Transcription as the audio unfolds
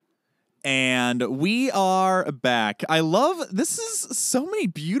And we are back. I love this is so many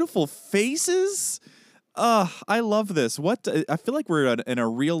beautiful faces. I love this. I feel like we're in a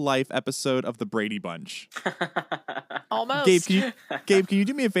real life episode of the Brady Bunch. Almost. Gabe, can you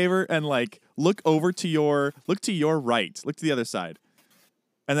do me a favor and like look to your right, look to the other side,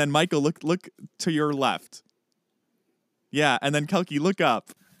 and then Michael, look to your left. Yeah, and then Kelky, look up.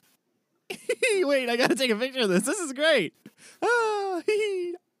 Wait, I gotta take a picture of this. This is great.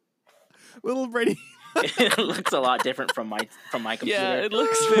 Little Brady. It looks a lot different from my computer. Yeah, it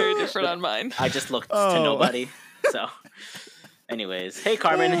looks very different on mine. I just looked to nobody. So, anyways, hey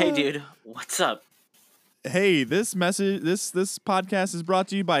Carmen, hey dude, what's up? Hey, this podcast is brought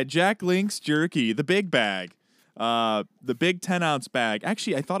to you by Jack Link's Jerky, the big bag, the big 10-ounce bag.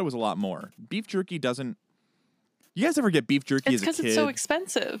 Actually, I thought it was a lot more. Beef jerky doesn't. You guys ever get beef jerky as a kid? It's because it's so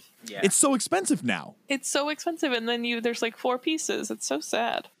expensive. Yeah, It's so expensive now. It's so expensive, and then there's like 4 pieces. It's so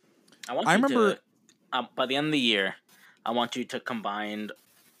sad. I remember by the end of the year, I want you to combine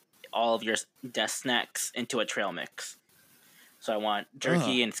all of your desk snacks into a trail mix. So I want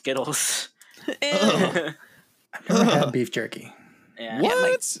jerky and Skittles. I've never had beef jerky. Yeah,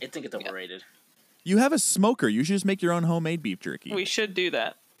 What? I think it's overrated. You have a smoker. You should just make your own homemade beef jerky. We should do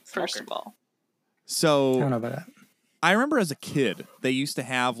that, first Smoker. of all. I So don't know about that. I remember as a kid, they used to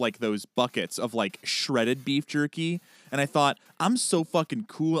have like those buckets of like shredded beef jerky. And I thought, I'm so fucking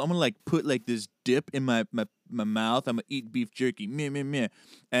cool. I'm going to like put like this dip in my mouth. I'm going to eat beef jerky. Meh, meh, meh.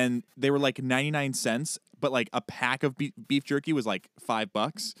 And they were like 99 cents, but like a pack of beef jerky was like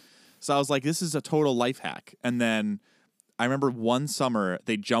 $5. So I was like, this is a total life hack. And then I remember one summer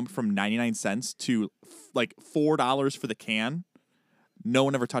they jumped from 99 cents to like $4 for the can. No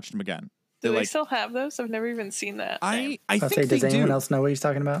one ever touched them again. Do they like, still have those? I've never even seen that. I I'll think say, they does anyone do. else know what he's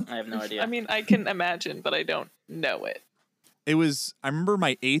talking about? I have no idea. I mean, I can imagine, but I don't know it. It was. I remember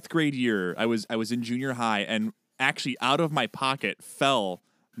my 8th grade year. I was in junior high, and actually, out of my pocket fell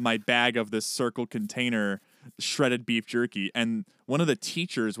my bag of this circle container shredded beef jerky. And one of the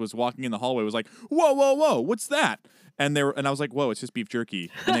teachers was walking in the hallway. Was like, "Whoa, whoa, whoa! What's that?" And I was like, "Whoa, it's just beef jerky."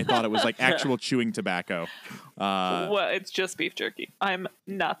 And they thought it was like actual chewing tobacco. Well, it's just beef jerky. I'm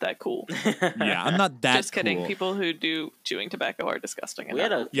not that cool. Yeah, I'm not that. Just kidding. cool. People who do chewing tobacco are disgusting. and We had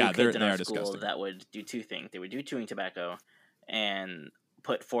not a Yeah, few kids in they our are school disgusting. that would do 2 things. They would do chewing tobacco and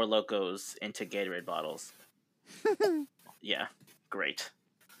put 4 Locos into Gatorade bottles. Yeah, great.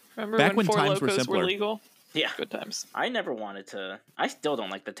 Remember Back when when 4 times were Locos were simpler. legal? Yeah. Good times. I never wanted to. I still don't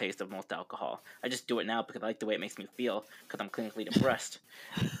like the taste of most alcohol. I just do it now because I like the way it makes me feel because I'm clinically depressed.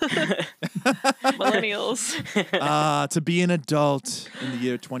 Millennials. To be an adult in the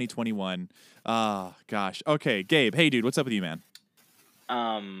year 2021. Gosh. Okay, Gabe. Hey, dude, what's up with you, man?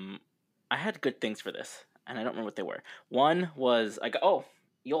 I had good things for this, and I don't remember what they were. One was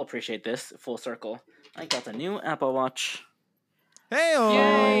you'll appreciate this. Full circle. I got a new Apple Watch. Hey,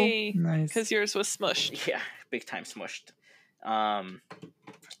 Yay! Nice. Because yours was smushed. Yeah, big time smushed.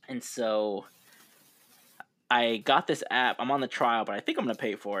 And so I got this app. I'm on the trial, but I think I'm gonna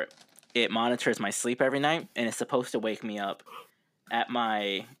pay for it. It monitors my sleep every night, and it's supposed to wake me up at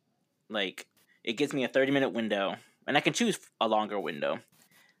my it gives me a 30-minute window, and I can choose a longer window.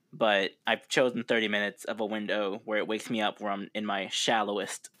 But I've chosen 30 minutes of a window where it wakes me up where I'm in my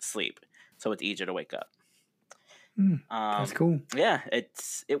shallowest sleep, so it's easier to wake up. That's cool. Yeah,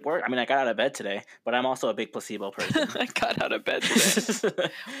 it worked. I mean, I got out of bed today, but I'm also a big placebo person. I got out of bed today.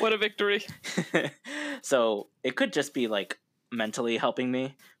 What a victory. So it could just be like mentally helping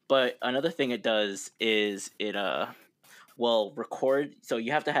me, but another thing it does is it will record. So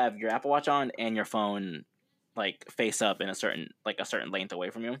you have to have your Apple Watch on and your phone like face up in a certain length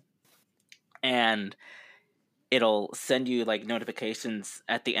away from you, and it'll send you like notifications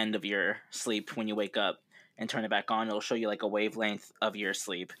at the end of your sleep when you wake up and turn it back on. It'll show you like a wavelength of your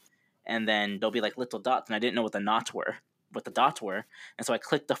sleep, and then there'll be like little dots, and I didn't know what the dots were, and so I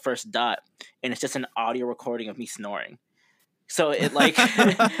clicked the first dot, and it's just an audio recording of me snoring. So it like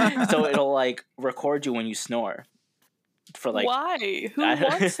so it'll like record you when you snore. For like, why? Who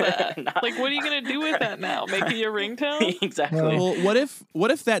wants that? Like, what are you gonna do with that now? Make it your ringtone? Exactly. Well, what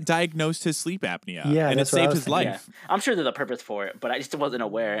if that diagnosed his sleep apnea Yeah, and it that's what I saved was his thinking. life? Yeah. I'm sure there's a purpose for it, but I just wasn't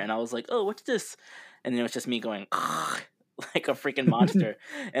aware, and I was like, "Oh, what's this?" And then it was just me going like a freaking monster.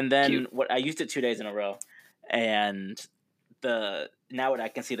 And then Cute. I used it 2 days in a row, and now I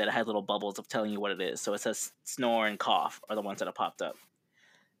can see that it has little bubbles of telling you what it is. So it says snore and cough are the ones that have popped up.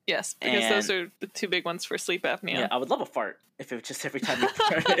 Yes, because those are the 2 big ones for sleep apnea. Yeah, I would love a fart if it was just every time you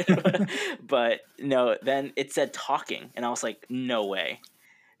farted. But no, then it said talking, and I was like, no way.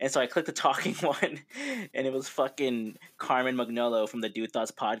 And so I clicked the talking one, and it was fucking Carmen Magnolo from the Dude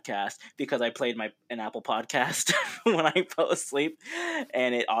Thoughts podcast because I played an Apple podcast when I fell asleep,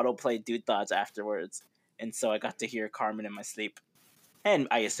 and it auto played Dude Thoughts afterwards, and so I got to hear Carmen in my sleep, and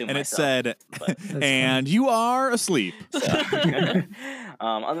I assume And myself, it said, but, "And you are asleep." so.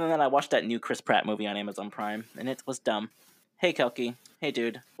 Other than that, I watched that new Chris Pratt movie on Amazon Prime, and it was dumb. Hey Kelky, hey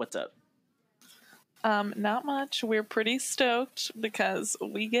dude, what's up? Not much. We're pretty stoked because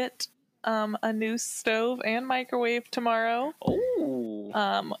we get a new stove and microwave tomorrow.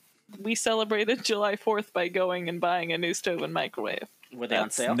 Oh, We celebrated July 4th by going and buying a new stove and microwave. were they on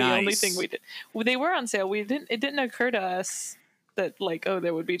That's sale? the only Nice. thing we did. Well, they were on sale. It didn't occur to us that like, oh,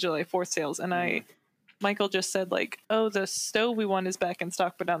 there would be July 4th sales. And Michael just said like, oh, the stove we want is back in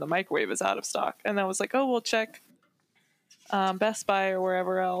stock, but now the microwave is out of stock. And I was like, oh, we'll check Best Buy or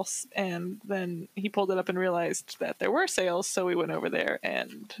wherever else. And then he pulled it up and realized that there were sales. So we went over there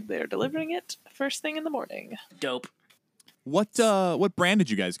and they're delivering it first thing in the morning. Dope. What brand did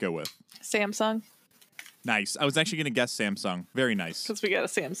you guys go with? Samsung, Nice. I was actually going to guess Samsung. Very nice. because we got a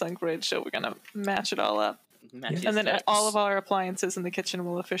Samsung fridge, so we're going to match it all up. Matches And then that. all of our appliances in the kitchen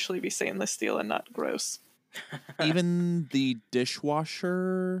will officially be stainless steel and not gross. Even the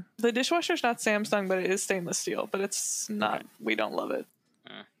dishwasher. The dishwasher's not Samsung, but it is stainless steel. But it's not. We don't love it.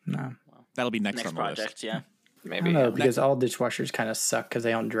 No. That'll be next, next on the list. project, yeah. I Maybe. don't know, because all dishwashers kind of suck because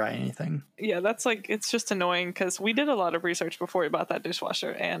they don't dry anything. Yeah, that's like it's just annoying because we did a lot of research before we bought that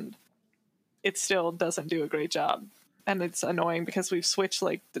dishwasher, and it still doesn't do a great job. And it's annoying because we've switched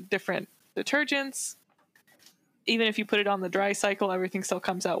like the different detergents. Even if you put it on the dry cycle, everything still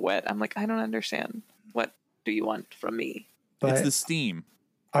comes out wet. I'm like, I don't understand. What do you want from me? But It's the steam.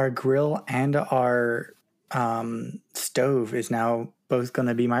 our grill and our stove is now both going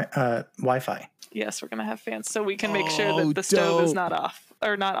to be my Wi-Fi. Yes, we're gonna have fans, so we can make sure Oh, that the stove is dope. not off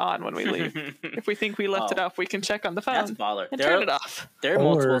or not on when we leave. If we think we left it Oh. off, we can check on the That's phone baller. and There turn are- it off. There are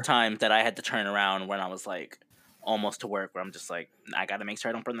multiple Or- times that I had to turn around when I was like almost to work, where I'm just like, I got to make sure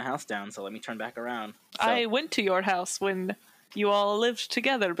I don't burn the house down, so let me turn back around. So, I went to your house when you all lived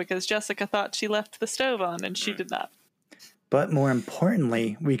together because Jessica thought she left the stove on and she did not. But more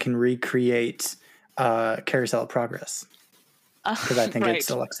importantly, we can recreate Carousel of Progress because I think it's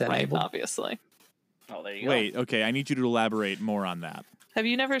Alexa enabled. Obviously. oh, there you go. Wait, okay. I need you to elaborate more on that. Have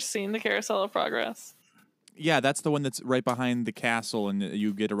you never seen the Carousel of Progress? Yeah, that's the one that's right behind the castle, and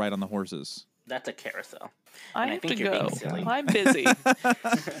you get to ride on the horses. That's a carousel. I And I have to think you're being go. silly. I'm busy.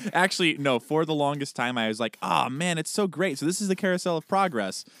 Actually, no. For the longest time, I was like, "Oh man, it's so great!" So this is the Carousel of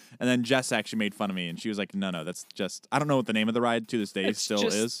Progress, and then Jess actually made fun of me, and she was like, "No, that's just I don't know what the name of the ride to this day It's still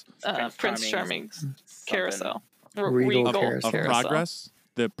just, is Prince Charming's Something. Carousel. Or Regal Regal Carousel. of Progress,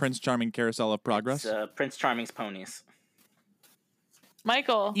 the Prince Charming Carousel of Progress." It's, Prince Charming's ponies.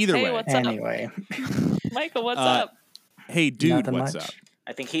 Michael. Either hey, way. what's Anyway, up? Michael, what's Uh, up? Hey, dude, nothing what's much. up?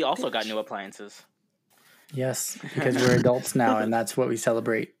 I think he also got new appliances. Yes, because we're adults now, and that's what we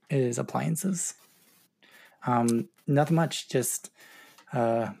celebrate is appliances. Nothing much. Just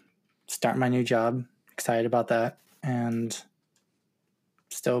starting my new job. Excited about that, and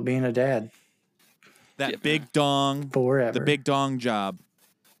still being a dad That big dong, forever. the big dong job.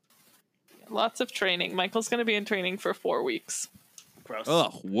 Lots of training. Michael's going to be in training for 4 weeks. Gross.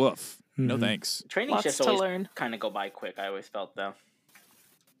 Ugh, woof. No Mhm. thanks. Training Lots shifts to always learn. kind of go by quick. I always felt though.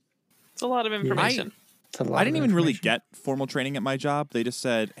 It's a lot of information. It's a lot I didn't of even really information. get formal training at my job. They just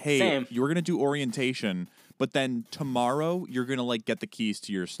said, "Hey, Same. you were gonna do orientation, but then tomorrow you're gonna like get the keys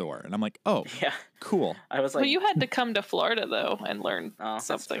to your store." And I'm like, "Oh, Yeah, cool." I was like, Well, you had to come to Florida, though, and learn oh, that's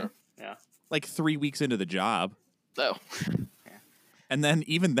something. true. Yeah. Like 3 weeks into the job. Oh, And then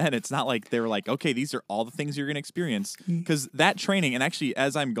even then, it's not like they were like, okay, these are all the things you're going to experience. Because that training, and actually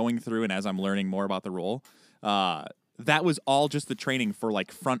as I'm going through and as I'm learning more about the role, that was all just the training for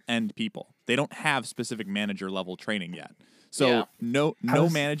like front end people. They don't have specific manager level training yet. So Yeah. no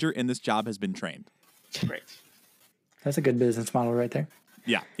How's- manager in this job has been trained. Great. That's a good business model right there.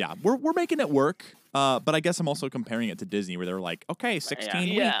 Yeah. We're making it work. But I guess I'm also comparing it to Disney where they're like, okay, 16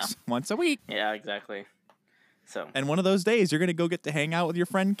 Yeah. weeks, once a week. Yeah, exactly. So And one of those days, you're going to go get to hang out with your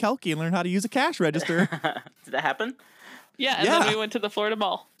friend Kelky and learn how to use a cash register. did that happen? yeah. And Yeah. then we went to the Florida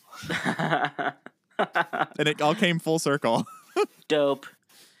Mall. And it all came full circle. Dope.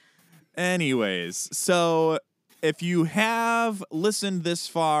 Anyways, so if you have listened this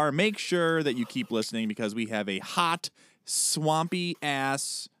far, make sure that you keep listening because we have a hot, swampy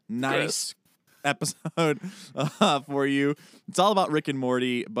ass, nice episode for you. It's all about Rick and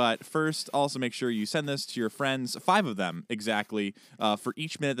Morty, but first, also make sure you send this to your friends, 5 of them exactly, for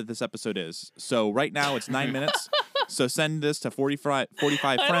each minute that this episode is. So right now it's 9 minutes. So send this to 45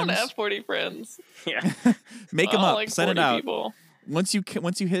 I friends. don't have 40 friends. Yeah. Make I them don't up. like Send 40 it out. people. Once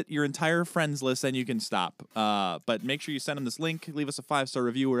you hit your entire friends list, then you can stop. But make sure you send them this link. Leave us a 5-star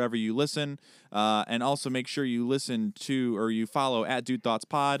review wherever you listen, and also make sure you listen to or you follow at Dude Thoughts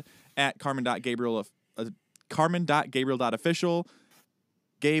Pod at Carmen.Gabriel.official.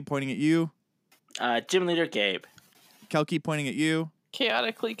 Gabe pointing at you. Gym leader Gabe. Kelky pointing at you.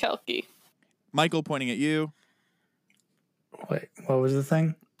 Chaotically Kelky. Michael pointing at you. Wait, what was the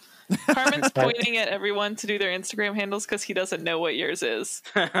thing? Carmen's pointing at everyone to do their Instagram handles because he doesn't know what yours is.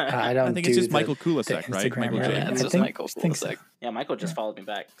 I don't. I think do it's just the- Michael the Kulisek, right? Instagram, Michael really. J. Yeah, it's I just think- Michael think so. Kulisek. Yeah, Michael just followed me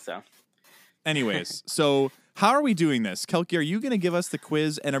back. So Anyways, so how are we doing this? Kelky, are you going to give us the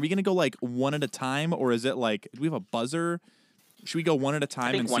quiz, and are we going to go like one at a time, or is it like, do we have a buzzer? Should we go one at a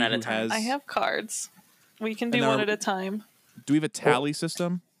time think and one see at a who time. has? I have cards. We can do And one are- at a time. Do we have a tally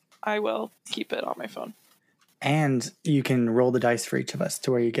system? I will keep it on my phone. And you can roll the dice for each of us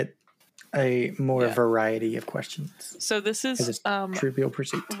to where you get a more Yeah. variety of questions. So this Because is it's Trivial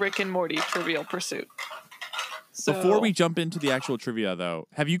Pursuit. Rick and Morty Trivial Pursuit. So, Before we jump into the actual trivia, though,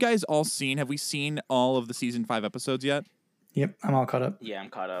 have you guys all seen? Have we seen all of the season 5 episodes yet? Yep, I'm all caught up. yeah, I'm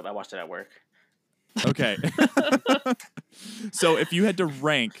caught up. I watched it at work. Okay. So if you had to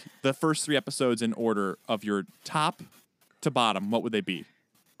rank the first 3 episodes in order of your top to bottom, what would they be?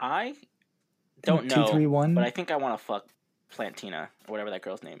 I don't 2, know, 3, 1. but I think I want to fuck Plantina or whatever that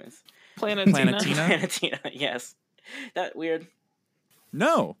girl's name is. Planetina. Planetina? Plantina, yes. That weird.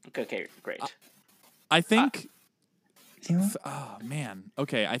 No. Okay, great. I think. You know, Oh man.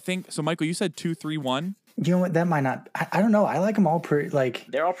 Okay. I think so. Michael, you said 2, 3, 1. you know what? That might not. I don't know. I like them all pretty. Like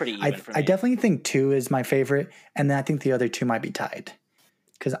They're all pretty even I, for me. I definitely think 2 is my favorite, and then I think the other 2 might be tied.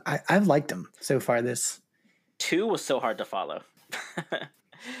 Because I've liked them so far. This 2 was so hard to follow.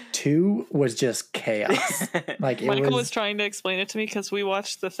 2 was just chaos. Like it Michael was was. trying to explain it to me because we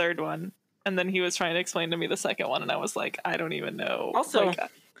watched the third one, and then he was trying to explain to me the second one, and I was like, I don't even know. Also- Like,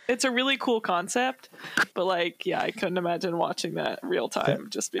 it's a really cool concept, but like, yeah, I couldn't imagine watching that real time.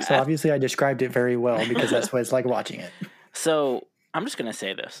 Just because. So obviously, I described it very well because that's what it's like watching it. So I'm just gonna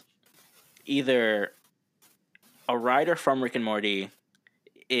say this: either a writer from Rick and Morty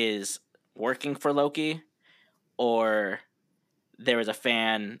is working for Loki, or there is a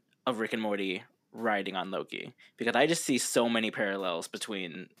fan of Rick and Morty writing on Loki. Because I just see so many parallels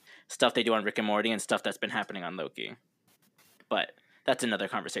between stuff they do on Rick and Morty and stuff that's been happening on Loki. But that's another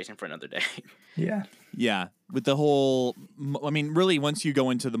conversation for another day. Yeah. Yeah, with the whole, I mean, really, once you go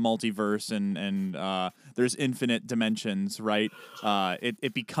into the multiverse and there's infinite dimensions, right?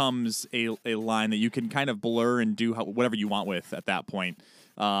 It becomes a line that you can kind of blur and do whatever you want with at that point.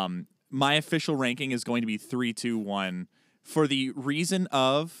 My official ranking is going to be 3, 2, 1, for the reason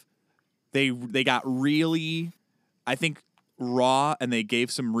of they got really, I think, raw, and they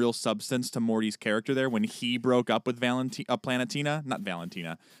gave some real substance to Morty's character there when he broke up with Planetina,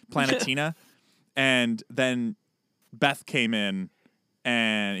 and then Beth came in,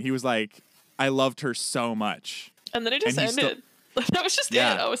 and he was like, "I loved her so much." And then it just And he's ended. That was just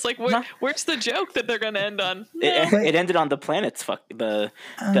Yeah. it. I was like, Nah. where's the joke that they're going to end on? It ended on the planet's the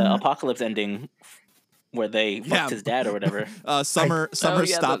apocalypse ending, where they Yeah. fucked his dad or whatever. Summer yeah,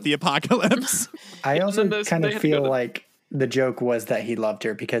 stopped the apocalypse. I also those- kind they of had to go feel to- like the joke was that he loved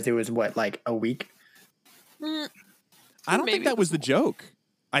her because it was what, like a week? I don't Maybe think that it was the joke.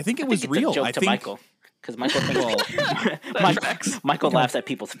 I think it I was think it's real. a joke I to think Michael, because Michael thinks Well, That tracks. Michael laughs at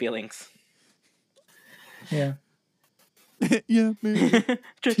people's feelings. Yeah. yeah, maybe. Yeah,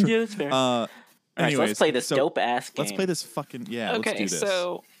 that's fair. All right, so Anyways, let's play this so dope ass game. Let's play this fucking let's Okay, do this.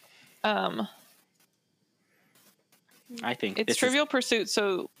 so I think it's this is- Trivial Pursuit.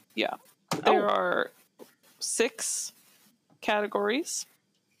 So yeah, there Oh. are 6 categories.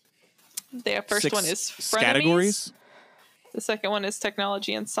 The first 6 one is frenemies. categories. The second one is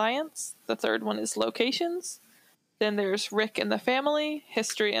technology and science. The third one is locations. Then there's Rick and the family,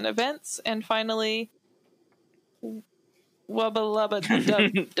 history and events, and finally, Wubba Lubba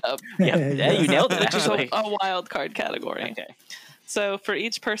Dub Dub, Yeah, you nailed it. which is Actually, a wild card category. okay. So for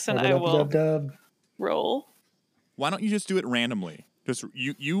each person, I will Dub. roll. Why don't you just do it randomly? Just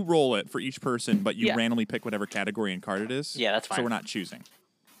you roll it for each person, but you Yeah. randomly pick whatever category and card it is. Yeah, that's So fine. we're not choosing.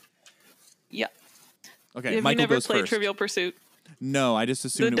 Yeah. Okay, Have Michael you never goes played first. Trivial Pursuit? No, I just The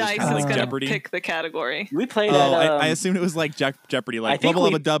assumed it was dice kind of is like going to Jeopardy. pick the category. We played Oh, at. I assumed it was like Jeopardy, I like think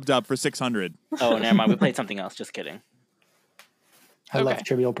Bubba we- Lubba Dub Dub for 600. Oh, never mind. We played something else. Just kidding. I love Okay.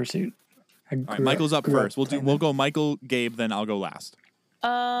 Trivial Pursuit. All right, Michael's up first. We'll go Michael, Gabe, then I'll go last.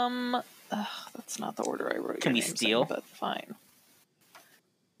 That's not the order I wrote. Can your we names steal? in, but fine.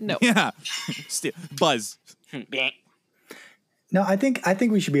 No. Yeah, Buzz. Bang. No, I think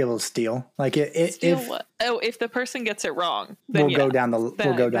we should be able to steal. Like Steal if what? Oh, if the person gets it wrong, then we'll yeah. go down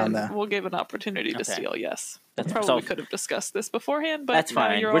Then the. we'll give an opportunity to Okay. steal. Yes, That's- probably so- could have discussed this beforehand, but That's now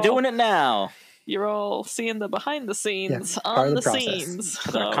fine. You're We're all, doing it now. You're all seeing the behind the scenes part of on the the process. scenes.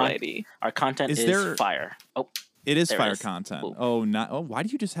 Our con- Alrighty. Our content Is is there- fire. Oh, It is There it fire is. content. Ooh. Oh, not. Oh, why do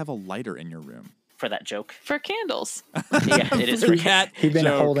you just have a lighter in your room? for that joke. For candles. Yeah, it is for that. He's been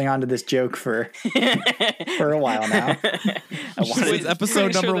joke. holding on to this joke for a while now. I This wanted is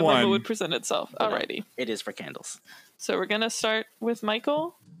episode Pretty sure number the moment one. would present itself. Alrighty. It is for candles. So we're going to start with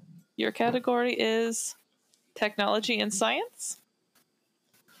Michael. Your category is technology and science.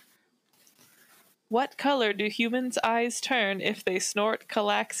 What color do humans' eyes turn if they snort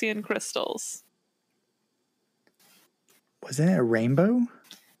Calaxian crystals? Wasn't it a rainbow?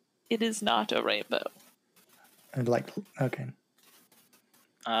 It is not a rainbow. Like, okay.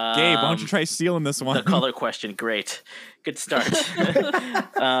 Gabe, why don't you Um, try stealing this one? the color question? Great, good start.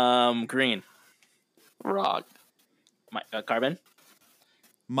 Green. Wrong. Carbon.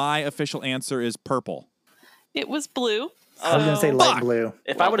 My official answer is purple. It was blue. I was gonna say So- light Fuck. blue.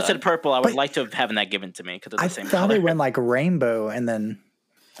 If Well I would have done. said purple, I would But- like to have having that given to me because it's I the same thought color. it went like rainbow, and then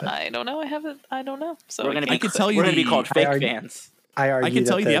I don't know. I don't know. So We're I gonna can't be. could tell you we're gonna be the- called I fake argue- fans. I argue can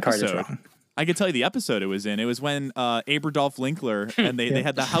tell that you the card is episode. wrong. I could tell you the episode it was in. It was when Aberdolf Linkler and they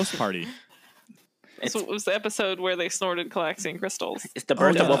had the house party. It's, So it was the episode where they snorted Calaxian crystals. it's the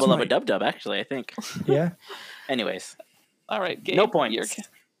birth yeah, of that's Wubba Lubba right. Dub Dub. Actually, I think. Yeah. Anyways, All right, Gabe. No points. Your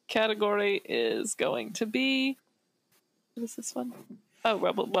category is going to be. What is this one? Oh,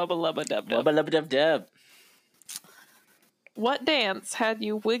 Wubba Lubba Dub Dub. Wubba Lubba Dub Dub. What dance had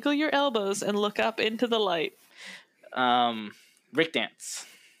you wiggle your elbows and look up into the light? Rick dance.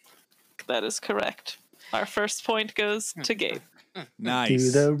 That is correct. Our first point goes to Gabe. Do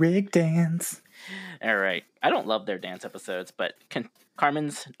Nice. the rig dance. All right. I don't love their dance episodes, but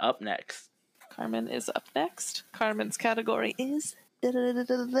Carmen's up next. Carmen is up next. Carmen's category is.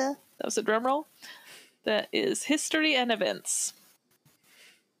 That was a drum roll. That is history and events.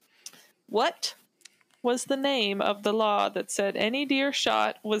 What was the name of the law that said any deer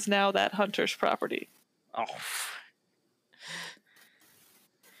shot was now that hunter's property? Oh,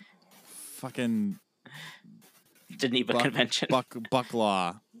 Fucking Geneva Convention. Buck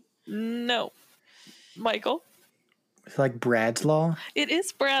law. No. Michael? It's like Brad's law. It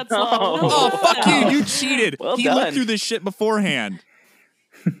is Brad's Oh. law. No, Oh, no, fuck no. you! You cheated. Well he done. looked through this shit beforehand.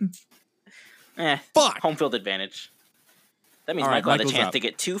 Fuck. Home field advantage. That means All right, Michael had a Michael's chance up. to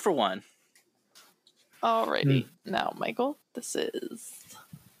get 2 for 1. Alrighty. Now, Michael, this is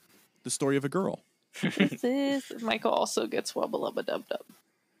The story of a girl. Michael also gets Wubba Lubba Dub Dub.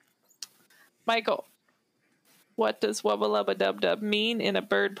 Michael, what does Wubba Lubba Dub Dub mean in a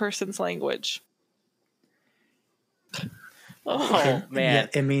bird person's language? Oh, man.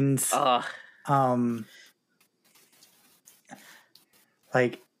 Yeah, it means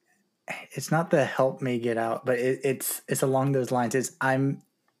like it's not the help me get out, but it's along those lines. It's I'm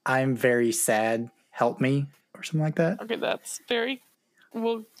very sad. Help me or something like that. Okay, that's very.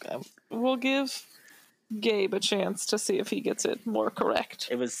 We'll give Gabe a chance to see if he gets it more correct.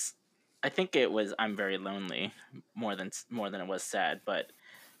 It was, I think it was, I'm very lonely more than it was sad, but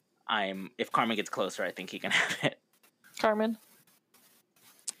if Carmen gets closer, I think he can have it. Carmen,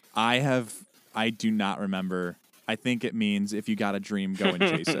 I do not remember. I think it means if you got a dream, go and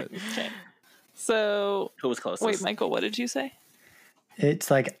chase it. okay. So Who was closest? wait, Michael, what did you say?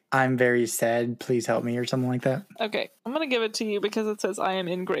 It's like I'm very sad. Please help me or something like that. Okay, I'm gonna give it to you because it says I am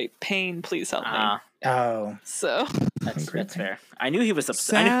in great pain. Please help me. Oh, So, That's Great fair. I knew he was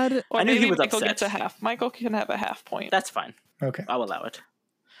upset. Sad. or I knew he maybe was Michael upset. gets a half. Michael can have a half point. That's fine. okay. I'll allow it.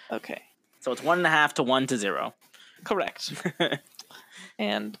 Okay, So it's 1.5 to 1 to 0. correct.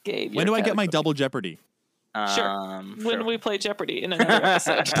 And Gabe, When your do I get my category. double jeopardy? Sure. When Sure. we play Jeopardy in another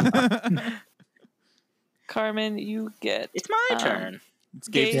episode. Carmen, you get. It's my Um, turn. It's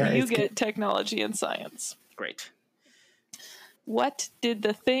Gabe, Gabe's Yeah, turn. you it's get technology and science. Great. What did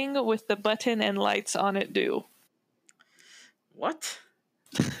the thing with the button and lights on it do? What?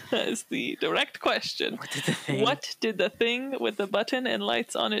 That is the direct question. What did the thing? What did the thing with the button and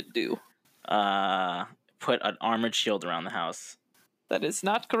lights on it do? Put an armored shield around the house. That is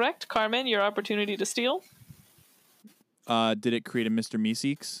not correct. Carmen, your opportunity to steal. Did it create a Mr.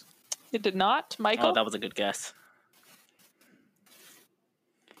 Meeseeks? It did not. Michael? Oh, that was a good guess.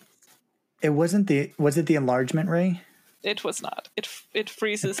 It wasn't the. Was it the enlargement ray? It was not. It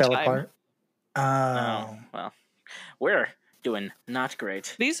freezes Fell time. apart. Oh, well. We're doing not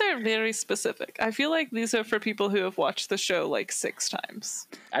great. These are very specific. I feel like these are for people who have watched the show like 6 times.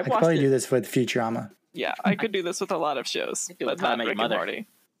 I I've could watched probably it. do this with Futurama. Yeah, I could do this with a lot of shows, do it but with How I not Met Your Rick and Mother. Morty.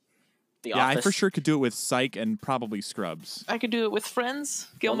 The Yeah, Office. I for sure could do it with Psych and probably Scrubs. I could do it with Friends,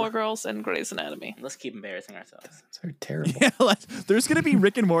 Gilmore Girls, and Grey's Anatomy. Let's keep embarrassing ourselves. So terrible. Yeah, there's gonna be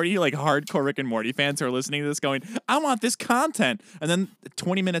Rick and Morty, like hardcore Rick and Morty fans who are listening to this, going, "I want this content," and then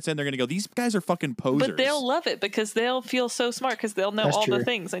 20 minutes in, they're gonna go, "These guys are fucking posers." But they'll love it because they'll feel so smart because they'll know That's all the true.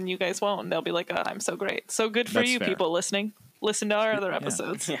 things and you guys won't. They'll be like, "Oh, I'm so great." So good for That's you, fair. people listening. Listen to our other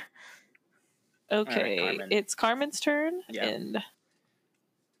episodes. Yeah. Okay, Carmen. it's Carmen's turn, Yeah. and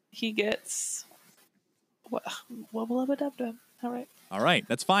he gets wubba-lubba-dub-dub. All right. All right,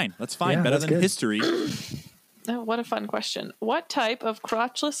 that's fine. That's fine. Yeah, Better that's than good. history. Oh, what a fun question. What type of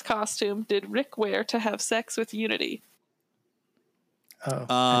crotchless costume did Rick wear to have sex with Unity? Oh,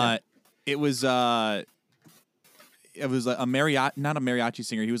 I know. It was a mariachi, not a mariachi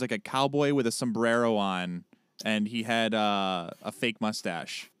singer. He was like a cowboy with a sombrero on, and he had a fake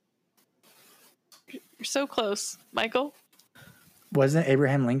mustache. You're so close. Michael? Wasn't it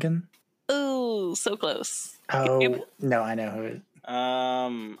Abraham Lincoln? Oh, so close. Oh Gabe? no, I know who it.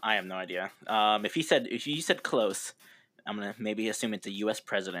 I have no idea. If you said close, I'm gonna maybe assume it's a U.S.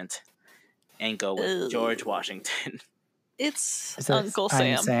 president, and go with Ugh. George Washington. It's Is that Uncle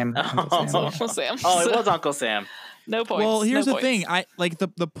I'm Sam. Uncle Sam. Uncle Sam. Oh, it was Uncle Sam. No points. Well, here's no the thing. points. I like the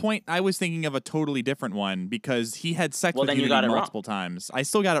point. I was thinking of a totally different one because he had sex Well, with then you Unity got it wrong. multiple times. I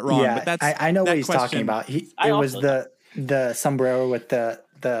still got it wrong, Yeah, but that's I know that what he's talking question- about. I It was also- the sombrero with the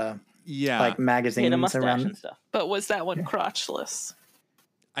Yeah, like He had a magazines mustache around. and stuff. But was that one crotchless?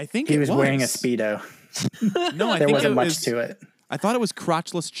 I think He it was wearing a speedo. No, I There think wasn't it much was, to it. I thought it was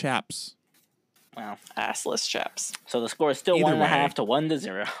crotchless chaps. Wow. Assless chaps. So the score is still Either 1.5 way. to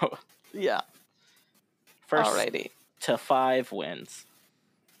 1-0. Yeah. First Alrighty. to 5 wins.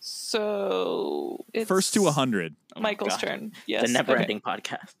 So it's First to 100. Oh my Michael's God. turn. Yes. The okay. never-ending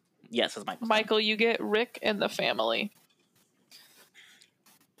podcast. Yes, it's Michael's turn. Michael, you get Rick and the family.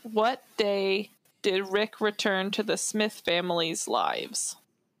 What day did Rick return to the Smith family's lives?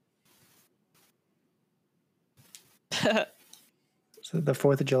 So the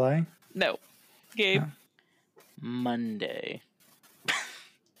 4th of July. No. Gabe? Monday.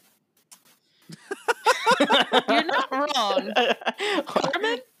 You're not wrong.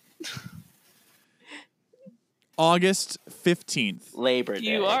 Carmen? August 15th. Labor Day.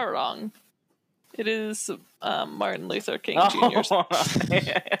 You are wrong. It is Martin Luther King Oh. Jr.'s.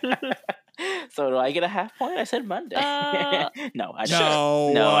 So do I get a half point? I said Monday. No, I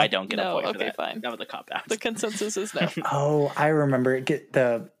No. No, I don't get a No, point for okay, that. fine. That was a cop out. The consensus is no. Oh, I remember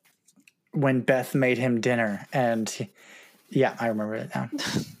it. When Beth made him dinner, and yeah, I remember it now.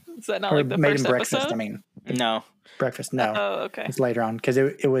 Is that not Or like the made first him breakfast. episode? I mean, No. breakfast. No, Oh, okay. it's later on because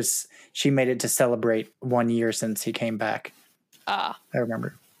it was. She made it to celebrate 1 year since he came back. Ah, I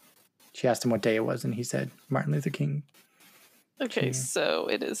remember. She asked him what day it was, and he said Martin Luther King. okay. Yeah. So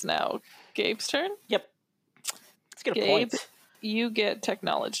it is now Gabe's turn. Yep. Let's get a Gabe, point. you get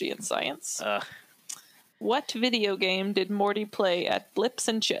technology and science. Uh, What video game did Morty play at Blips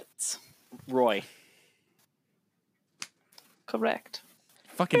and Chits? Roy. Correct.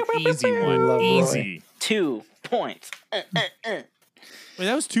 Fucking easy one. Love Roy. Easy. 2 points. Wait,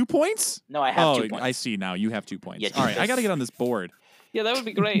 that was 2 points? No, I have 2 points. I see now. You have 2 points. Yeah, All right, I Jesus. got to get on this board. Yeah, that would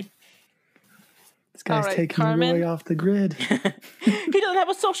be great. This guy's All right, taking Carmen. Roy off the grid. He doesn't have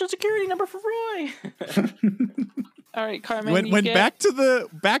a social security number for Roy. All right, Carmen. Went you get, back to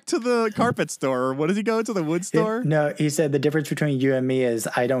the carpet store. Or what does he go to the wood store? No, he said the difference between you and me is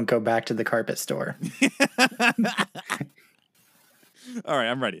I don't go back to the carpet store. All right,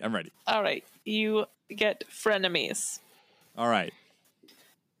 I'm ready. All right, you get frenemies. All right.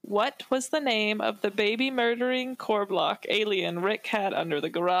 What was the name of the baby murdering core block alien Rick had under the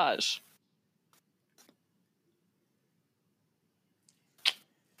garage?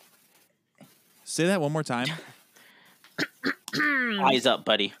 Say that one more time. Eyes up,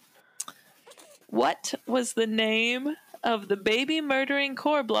 buddy. What was the name of the baby murdering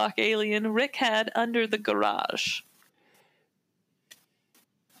core block alien Rick had under the garage?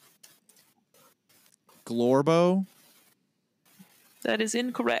 Glorbo. That is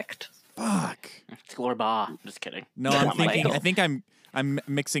incorrect. Fuck. It's Glorba. Just kidding. No, That's I'm not my thinking. game. I think I'm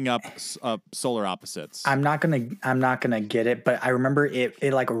mixing up solar opposites. I'm not gonna get it, but I remember it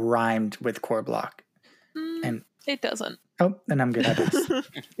like rhymed with core block. And It doesn't. oh, then I'm good at this.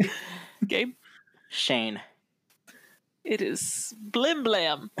 Gabe? Shane. It is Blim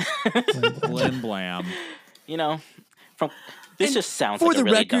Blam. Blim blam. You know, this just sounds For like the a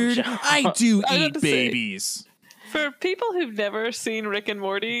really dumb record, show. I do I was eat about to say- babies. For people who've never seen Rick and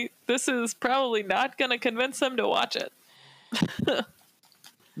Morty, this is probably not going to convince them to watch it.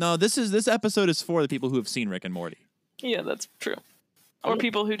 No, this episode is for the people who have seen Rick and Morty. Yeah, that's true. Or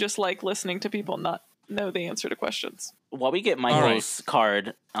people who just like listening to people not know the answer to questions. While we get Michael's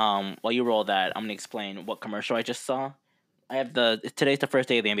card, while you roll that, I'm gonna explain what commercial I just saw. I have today's the first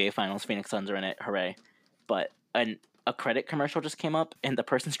day of the NBA Finals. Phoenix Suns are in it, hooray! But a credit commercial just came up, and the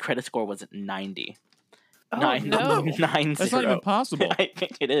person's credit score was 90. Oh, Nine, no. 9-0. That's not even possible. I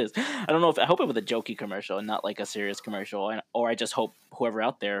think it is. I don't know I hope it was a jokey commercial and not like a serious commercial, or I just hope whoever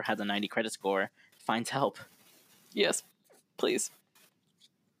out there has a 90 credit score finds help. Yes, please.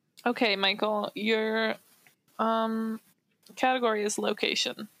 Okay, Michael, your category is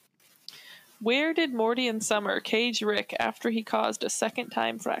location. Where did Morty and Summer cage Rick after he caused a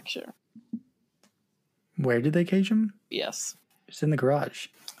second-time fracture? Where did they cage him? Yes. It's in the garage.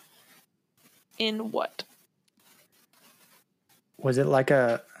 In what? Was it like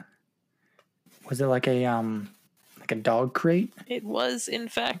a dog crate? It was, in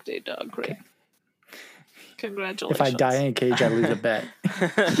fact, a dog crate. Okay. Congratulations. If I die in a cage, I lose a bet.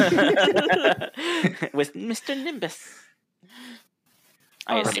 With Mr. Nimbus.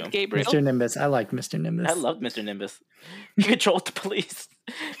 I All assume. right, Gabriel. Mr. Nimbus. I liked Mr. Nimbus. I loved Mr. Nimbus. He controlled the police.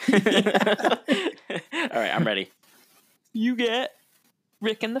 All right, I'm ready. You get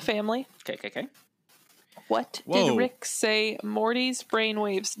Rick and the family. Okay. What Whoa. did Rick say Morty's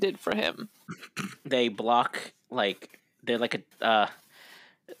brainwaves did for him? They block, they're like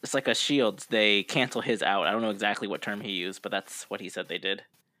it's like a shield. They cancel his out. I don't know exactly what term he used, but that's what he said they did.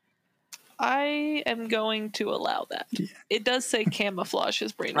 I am going to allow that. Yeah. It does say camouflage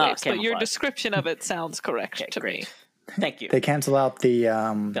his brainwaves, but your camouflage. description of it sounds correct Okay, to great. me. Thank you. They cancel out the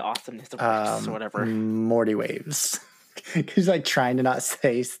The awesomeness of Rex or whatever. Morty waves. He's like trying to not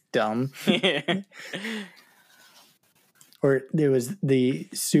say dumb. Or it was the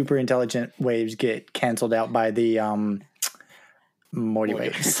super intelligent waves get canceled out by the Morty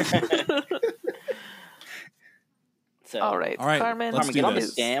waves. So, All right, All right, Carmen, let's Carmen, do get on this.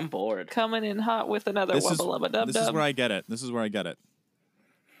 this damn board. coming in hot with another This is wubba-lubba-dub-dub. this is where I get it. This is where I get it.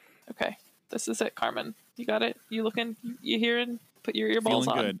 Okay, this is it, Carmen. You got it? You looking? You hearing? Put your earballs Feeling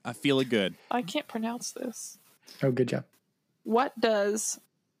on. good. I feel it good. I can't pronounce this. Oh, good job. What does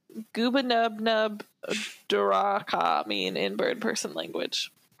Gooba Nub Nub Duraka mean in bird person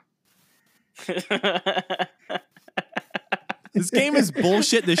language? This game is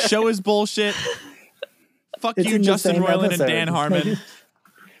bullshit. This show is bullshit. Fuck It's you, in the Justin same Roiland episode. and Dan Harmon.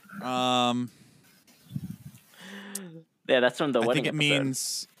 Yeah, that's from the I wedding think it episode.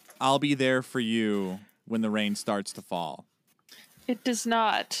 means I'll be there for you when the rain starts to fall. It does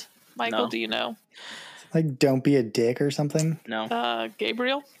not. Michael, No. do you know? Like, don't be a dick or something. No.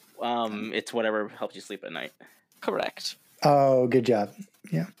 Gabriel? It's whatever helps you sleep at night. Correct. Oh, good job.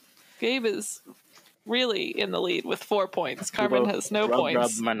 Yeah. Gabe is really in the lead with 4 points. Carmen has no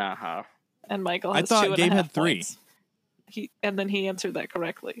points, Manaha. and Michael I has thought 2.5 Gabe had 3. points. He answered that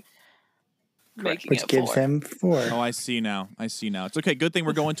correctly, making Which it gives 4. him 4. Oh, I see now. It's okay. Good thing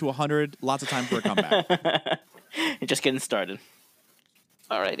we're going to 100. Lots of time for a comeback. You're just getting started.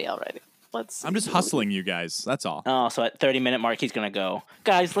 Alrighty. Let's see. I'm just hustling you guys. That's all. Oh, so at 30-minute mark, he's going to go,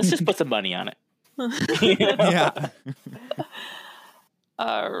 guys, let's just put some money on it. Yeah.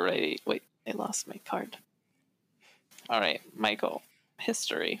 Alrighty. Wait, I lost my card. Alright, Michael.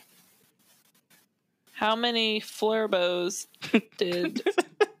 History. How many Flurbows did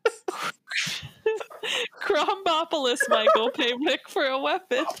Crombopolis Michael pay Rick for a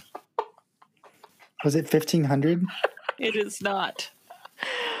weapon? Was it 1,500? It is not.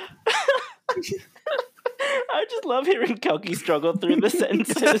 I just love hearing Kelky struggle through the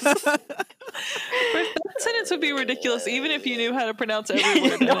sentences. That sentence would be ridiculous even if you knew how to pronounce every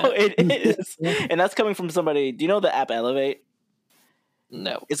word. No, in it. it is. And that's coming from somebody. Do you know the app Elevate?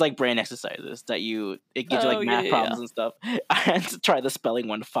 No. It's like brain exercises that it gives you Oh, like math yeah. problems and stuff. I had to try the spelling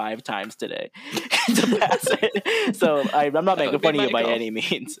one 5 times today to pass it. So I'm not making would be fun of you by Michael. any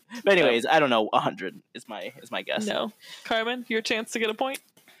means. But anyways, I don't know. 100 is my guess. No. Carmen, your chance to get a point?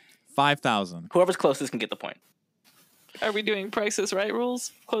 5,000. Whoever's closest can get the point. Are we doing Prices Right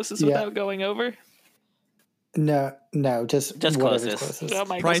rules? Closest Yeah. without going over? No, just whatever's closest. No,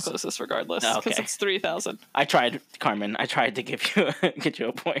 Michael's Price- closest regardless Oh, because okay. it's 3,000. I tried, Carmen. I tried to give you get you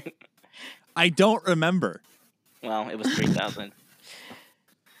a point. I don't remember. Well, it was 3,000.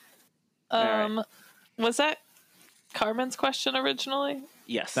 Alright. Was that Carmen's question originally?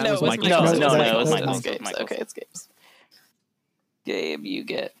 Yes. That no, was it was Michael's Michael's. question. No, it was Michael's. Michael's. Gabe's. Michael's. Okay, it's Gabe's. Gabe, you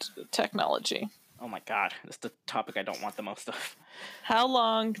get technology. Oh my god, that's the topic I don't want the most of. How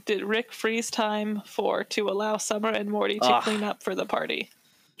long did Rick freeze time for to allow Summer and Morty to Ugh. clean up for the party?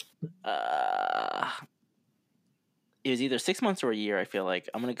 it was either 6 months or a year. I feel like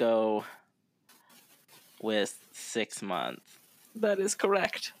I'm gonna go with 6 months. That is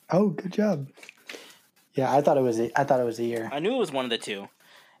correct. Oh, good job. Yeah, I thought it was a year. I knew it was one of the two,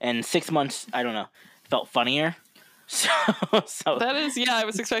 and 6 months. I don't know. Felt funnier. So That is, yeah, I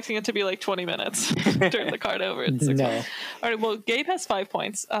was expecting it to be like 20 minutes. Turn the card over. It's 6 No. months. All right, well, Gabe has 5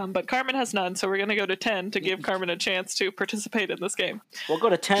 points, but Carmen has none, so we're going to go to 10 to give Carmen a chance to participate in this game. we'll go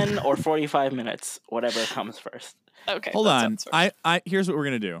to 10 or 45 minutes, whatever comes first. Okay. Hold that on. sounds fair. I here's what we're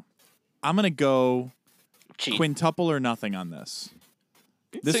gonna do. I'm gonna go Cheat. quintuple or nothing on this.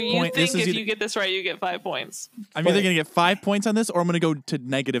 This so you point, think this is if either, you get this right, you get 5 points. I'm either gonna get 5 points on this, or I'm gonna go to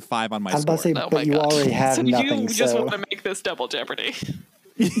 -5 on my I was score. about to say, Oh my but you God. already have So nothing. you just So want to make this double Jeopardy.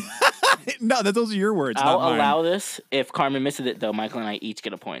 No, those are your words. I'll not mine. allow this. If Carmen misses it, though, Michael and I each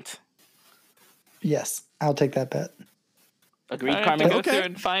get a point. yes, I'll take that bet. Agreed, I have to Carmen? go Okay. through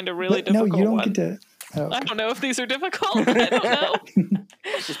and find a really But no, difficult you don't one. get to. Oh, I don't know if these are difficult. I don't know.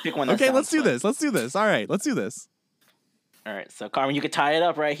 Just pick one. That Okay, let's sounds do fun. this. Let's do this. All right, let's do this. All right, so Carmen, you could tie it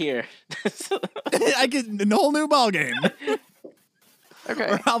up right here. I get a whole new ball game. Okay.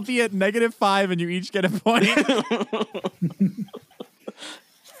 Or I'll be at -5 and you each get a point.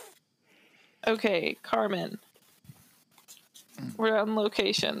 Okay, Carmen. We're on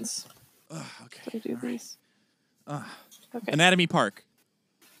locations. Okay. Did I do these? Okay. Anatomy Park.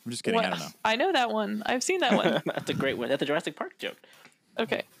 I'm just kidding. What- I don't know. I know that one. I've seen that one. That's a great one. That's a Jurassic Park joke.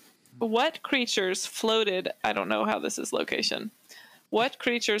 Okay. What creatures floated? I don't know how this is location. What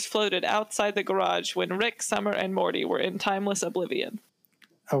creatures floated outside the garage when Rick, Summer, and Morty were in timeless oblivion?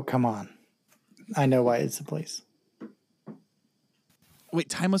 oh, come on. I know why it's a place. Wait,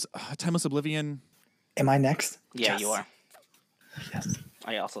 Timeless Oblivion. Am I next? Yeah, Yes. you are. Yes.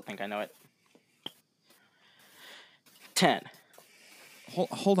 I also think I know it. 10.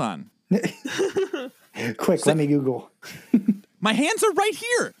 Hold on. Quick, let me Google. My hands are right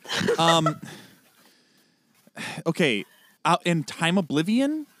here. Okay. Out in Time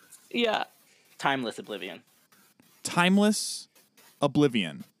Oblivion? Yeah. Timeless Oblivion. Timeless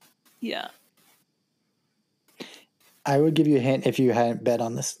Oblivion. Yeah. I would give you a hint if you hadn't bet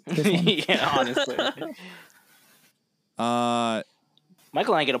on this one. Yeah, honestly. Uh,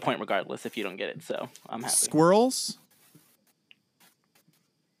 Michael and I get a point regardless if you don't get it, so I'm happy. Squirrels?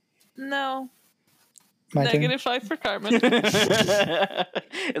 No. My turn? -5 for Carmen.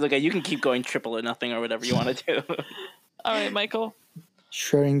 It's okay. You can keep going triple or nothing or whatever you want to do. All right, Michael.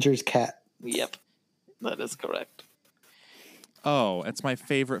 Schrodinger's cat. Yep. That is correct. Oh, it's my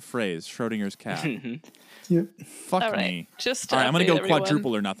favorite phrase. Schrodinger's cat. Yep. Fuck All right. me. Just to All right, I'm gonna update go everyone,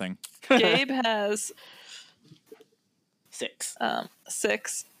 quadruple or nothing. Gabe has 6.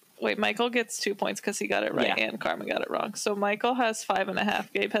 6. Wait, Michael gets 2 points because he got it right Yeah. and Carmen got it wrong. So Michael has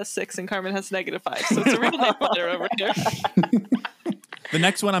 5.5, Gabe has 6, and Carmen has -5. So it's a real name fighter over here. The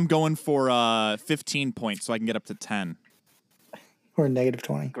next one I'm going for 15 points so I can get up to 10. Or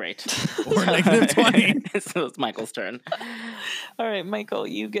 -20. Great. Or -20. So it's Michael's turn. All right, Michael,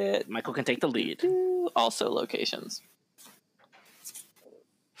 you get Michael can take the lead. also locations.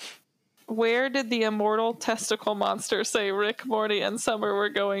 Where did the immortal testicle monster say Rick, Morty, and Summer were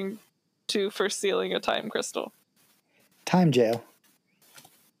going to for stealing a time crystal? Time jail.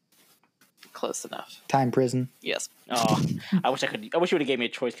 Close enough. Time prison. Yes. Oh, I wish you would have gave me a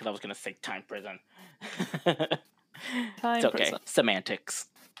choice because I was going to say time prison. Time It's okay. prison. Semantics.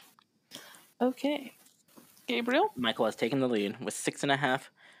 Okay. Gabriel? Michael has taken the lead with 6.5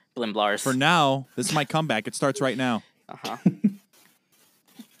 Blimblars. For now, this is my comeback. It starts right now. Uh-huh.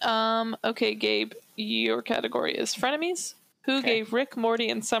 Okay, Gabe, your category is frenemies. Who Okay. gave Rick, Morty,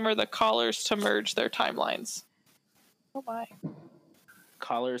 and Summer the collars to merge their timelines? Oh my.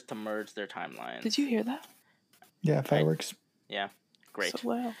 Callers to merge their timelines. Did you hear that? Yeah, fireworks. Yeah. Great. So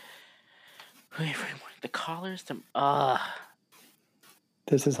loud. Wait, the callers to...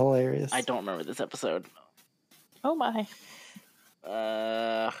 This is hilarious. I don't remember this episode. Oh my.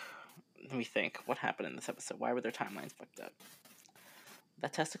 Let me think. What happened in this episode? Why were their timelines fucked up?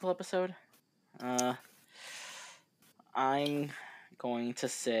 That testicle episode? I'm going to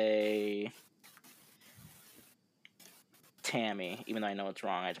say Tammy, even though I know it's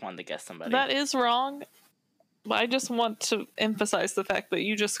wrong. I just wanted to guess somebody. That is wrong. But I just want to emphasize the fact that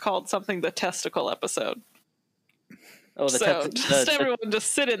you just called something the testicle episode. oh, So just everyone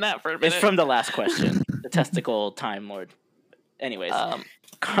just sit in that for a minute. it's from the last question. The testicle time lord. Anyways,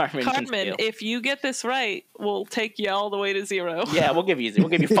 Carmen can Carmen, steal. if you get this right, we'll take you all the way to 0. Yeah, we'll give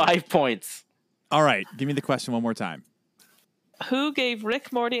you 5 points. All right, give me the question one more time. Who gave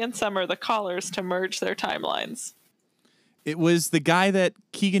Rick, Morty, and Summer the collars to merge their timelines? It was the guy that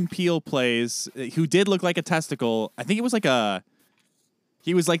Keegan Peele plays, who did look like a testicle. I think it was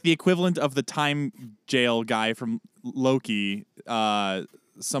he was like the equivalent of the time jail guy from Loki,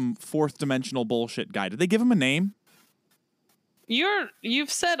 some fourth dimensional bullshit guy. Did they give him a name?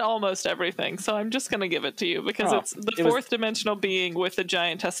 You've said almost everything, so I'm just gonna give it to you because it's the fourth dimensional being with a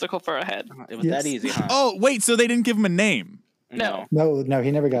giant testicle for a head. It was that easy, huh? Oh, wait, so they didn't give him a name. No. No, he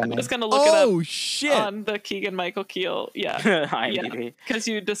never got a I'm name. just gonna look it up Oh, shit. on the Keegan Michael Keel. Yeah. IMDb. Because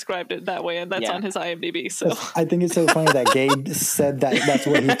you described it that way, and that's Yeah. on his IMDb. So I think it's so funny that Gabe said that's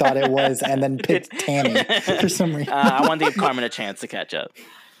what he thought it was, and then picked Tammy for some reason. I wanted to give Carmen a chance to catch up.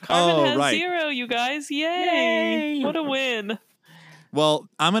 Carmen has right. 0, you guys. Yay! What a win. Well,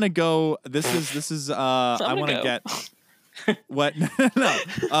 I'm gonna go. This is. I gonna want to go. get what?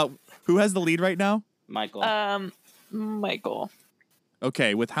 No. Who has the lead right now? Michael. Michael.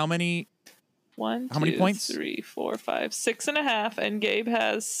 Okay, with how many? One, How many two, points? 3, 4, 5, 6.5, and Gabe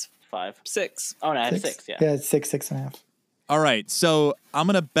has 5. 6. Oh, no, I have 6, yeah. Yeah, it's 6.5. All right, so I'm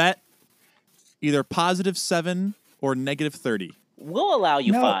gonna bet either +7 or -30. We'll allow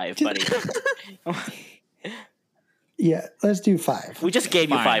you No, 5, just- buddy. Yeah, let's do 5. We just gave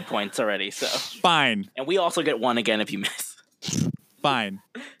you Fine. 5 points already, so. Fine, And we also get 1 again if you miss. fine.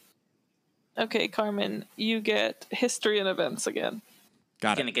 Okay, Carmen, you get history and events again.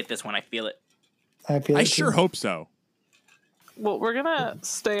 Got I'm going to it. get this one, I feel it. I feel I it sure too. hope so. Well, we're gonna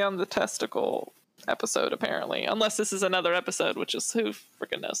stay on the testicle episode apparently, unless this is another episode, which is who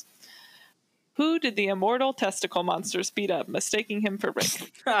freaking knows. Who did the immortal testicle monsters beat up, mistaking him for Rick?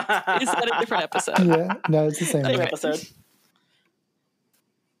 Is that a different episode? Yeah, no, it's the same. Same Okay. episode.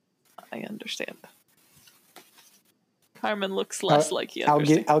 I understand. Carmen looks less like he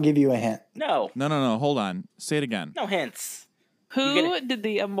understands. I'll give you a hint. No. No. Hold on. Say it again. No hints. Who did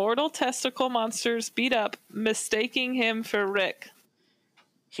the immortal testicle monsters beat up, mistaking him for Rick?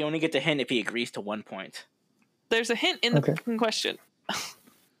 He only gets a hint if he agrees to 1 point. There's a hint in the Okay. fucking question.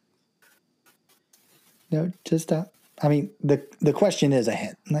 No, just stop. I mean, the question is a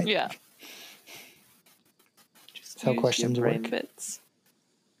hint. Like, Yeah. Just That's how use your questions brain work. bits.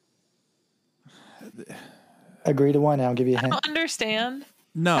 Agree to 1, and I'll give you a I hint. don't understand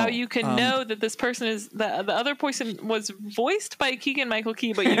No. how you can know that this person is the other person was voiced by Keegan Michael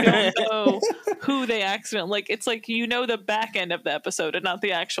Key, but you don't know who they accidentally like. It's like you know the back end of the episode and not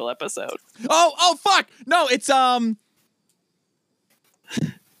the actual episode. Oh, fuck! No, it's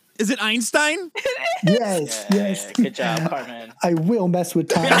Is it Einstein? Yes, yes. Good job, Carmen. I will mess with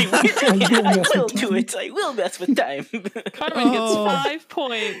time. I will with do it. I will mess with time. Carmen gets Oh. 5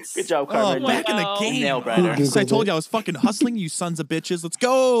 points. Good job, Oh, Carmen. back in the Wow. game. Nail biter. Who So I Googled told it? you I was fucking hustling, you sons of bitches. Let's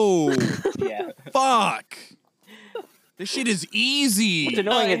go! Yeah. Fuck! This shit is easy. What's I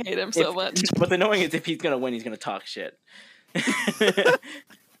annoying is hate him so much. What's annoying is if he's gonna win, he's gonna talk shit.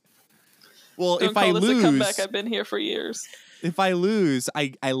 Well, Don't if I call this a lose, comeback. I've been here for years.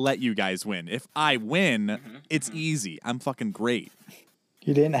 I let you guys win. If I win, it's easy. I'm fucking great.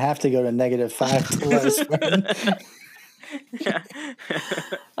 You didn't have to go to -5 to let us win.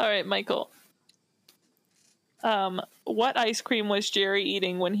 All right, Michael. What ice cream was Jerry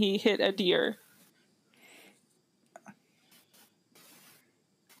eating when he hit a deer?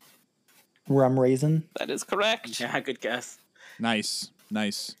 Rum raisin. That is correct. Yeah, good guess. Nice.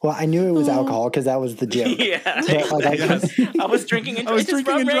 Well, I knew it was alcohol because that was the joke. Yeah. But, like, Yes. I was drinking and I was it's just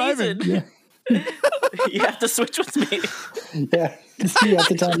drinking and rum driving. raisin. You have to switch with me. Yeah, you at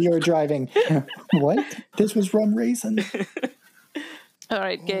the time you were driving. What? This was rum raisin. All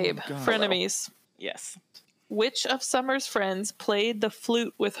right, Gabe. God. Frenemies. Yes. Which of Summer's friends played the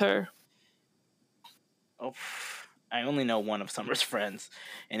flute with her? Oh, I only know one of Summer's friends,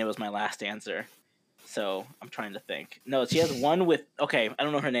 and it was my last answer. So I'm trying to think. No, she has one with. Okay, I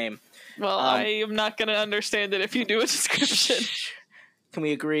don't know her name. Well, I am not going to understand it if you do a description. Can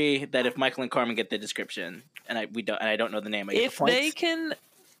we agree that if Michael and Carmen get the description, and I don't know the name, I get If the points? they can.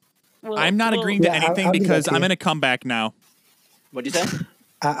 Well, I'm not well, agreeing to Yeah, anything I'll give because that to I'm you. in a comeback now. What'd you say?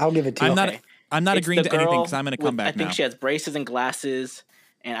 I'll give it to you. I'm not. Okay. I'm not It's agreeing the to anything girl because I'm in a with- comeback I think now. she has braces and glasses,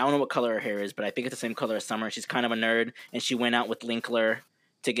 and I don't know what color her hair is, but I think it's the same color as Summer. She's kind of a nerd, and she went out with Linkler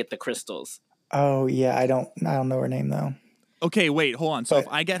to get the crystals. Oh yeah, I don't know her name though. Okay, wait, hold on. So But-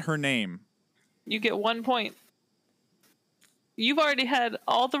 if I get her name, You get 1 point. You've already had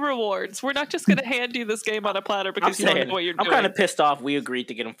all the rewards. We're not just going to hand you this game on a platter I'm because you don't saying, know what you're I'm doing. kind of pissed off. We agreed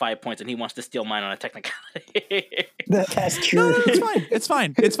to get him 5 points, and he wants to steal mine on a technicality. That's no, true. it's fine. It's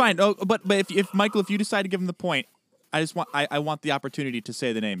fine. It's fine. Oh, but if Michael, if you decide to give him the point, I just want I want the opportunity to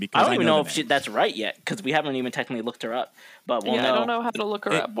say the name because I don't even know the if name. that's right yet because we haven't even technically looked her up. But we'll yeah, know. I don't know how to look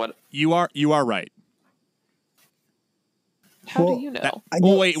her It- up. What? You are right. How Well, do you know? That- I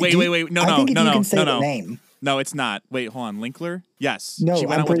oh, know- wait. I think if you can say the no. name. No, it's not. Wait, hold on. Linkler? Yes. No, she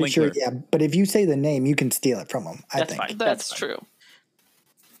went I'm out with pretty sure. Linkler. Yeah, but if you say the name, you can steal it from him. I That's think. fine. That's fine. true.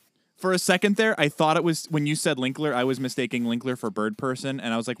 For a second there, I thought it was when you said Linkler, I was mistaking Linkler for Bird Person,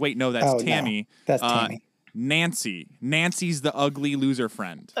 and I was like, wait, no, that's Oh, no. Tammy. That's Tammy. Nancy. Nancy's the ugly loser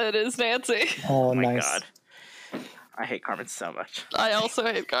friend. It is Nancy. Oh, Oh my nice. god. I hate Carmen so much. I also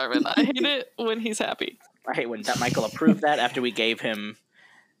hate Carmen. I hate it when he's happy. I hate when that Michael approved that after we gave him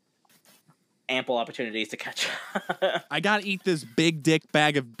ample opportunities to catch up. I gotta eat this big dick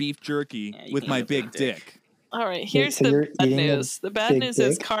bag of beef jerky Yeah, you with can my eat a big big dick. dick. All right, here's so you're the bad eating a news. The bad big news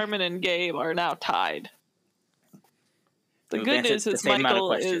is dick? Carmen and Gabe are now tied. The We've good answered news the is same amount of Michael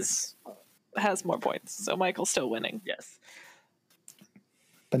questions. has more points, so Michael's still winning. Yes.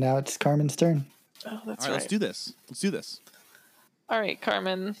 But now it's Carmen's turn. Oh, that's All right, right. let's do this. Let's do this. All right,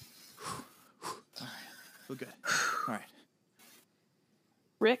 Carmen. Feel good. All right.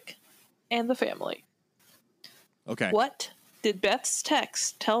 Rick and the family. Okay. What did Beth's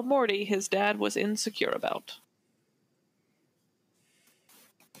text tell Morty his dad was insecure about?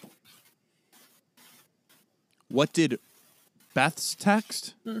 What did Beth's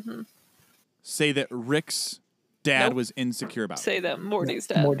text say that Rick's dad Nope. was insecure about? Say that Morty's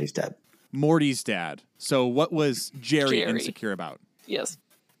dad. Morty's dead. Morty's dad. So what was Jerry Jerry. insecure about? Yes.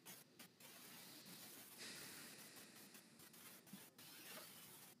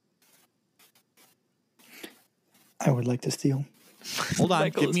 I would like to steal. Hold on.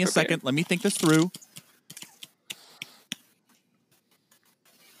 Michael Give is me a prepared. second. Let me think this through.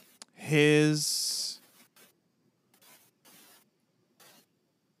 His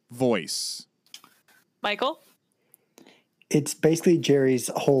voice. Michael? It's basically Jerry's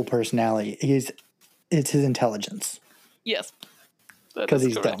whole personality. It's his intelligence. Yes. That 'Cause is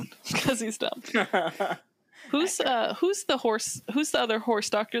he's correct. dumb. Because he's dumb. Who's the other horse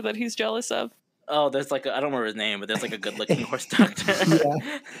doctor that he's jealous of? Oh, there's like I don't remember his name, but there's like a good-looking horse doctor. Yeah.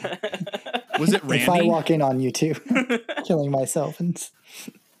 Was it If I Randy? walk in on you too, killing myself and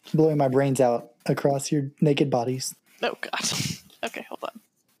blowing my brains out across your naked bodies. Oh god. Okay, hold on.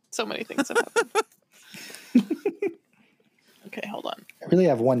 So many things have happened. Okay, hold on. I really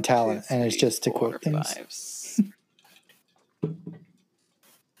have one talent, and it's just to 4, quote things. 5, 6.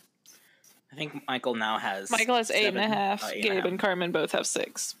 I think Michael now has. Michael has 8.5. 8.5. Gabe and Carmen both have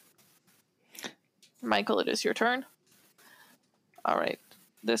 6. Michael, it is your turn. All right.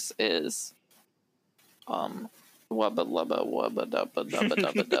 This is wubba lubba wubba dubba dubba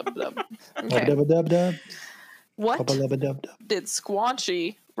dubba dub dub. Okay. Dub dub dub. What Dub dub dub. did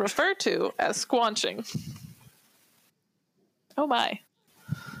Squanchy refer to as squanching? Oh my.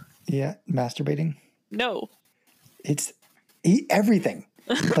 Yeah, masturbating. No. It's everything.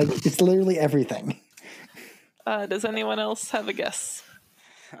 Like it's literally everything. Does anyone else have a guess?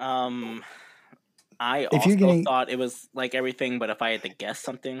 I If you're also getting- thought it was like everything, but if I had to guess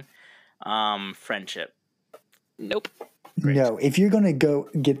something, friendship. Nope. Great. No, if you're gonna go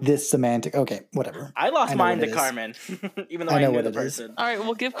get this semantic, okay, whatever. I lost I know mine what to it is. Carmen, even though I I, know knew what the it is. person. All right,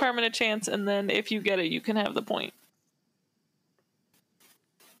 we'll give Carmen a chance, and then if you get it, you can have the point.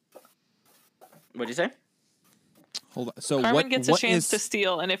 What'd you say? Hold on. So Carmen what, gets a what chance is to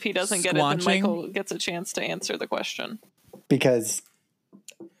steal, and if he doesn't get it, then squanching? Michael gets a chance to answer the question. Because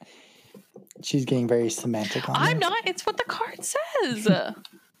she's getting very semantic on I'm there. not. It's what the card says.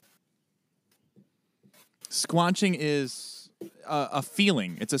 squanching is a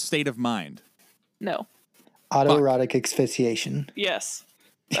feeling. It's a state of mind. No. Autoerotic asphyxiation. Yes.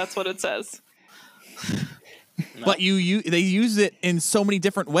 That's what it says. But they use it in so many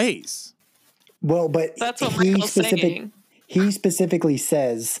different ways. Well, but That's what Michael's saying. he specifically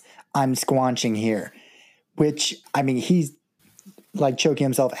says, I'm squanching here, which, I mean, he's like choking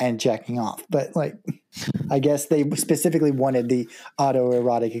himself and jacking off. But, like, I guess they specifically wanted the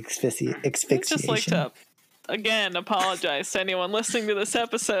autoerotic I'd asphyxiation. just like to, again, apologize to anyone listening to this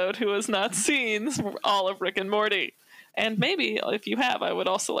episode who has not seen all of Rick and Morty. And maybe if you have, I would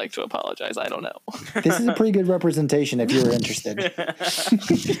also like to apologize. I don't know. This is a pretty good representation if you were interested.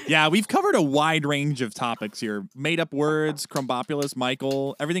 Yeah, we've covered a wide range of topics here. Made up words, Crumbopulous,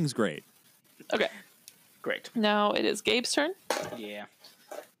 Michael, everything's great. Okay. Great. Now it is Gabe's turn. Yeah.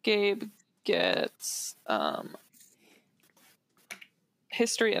 Gabe gets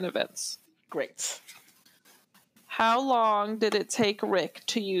history and events. Great. How long did it take Rick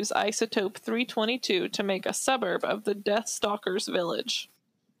to use isotope 322 to make a suburb of the Deathstalkers village?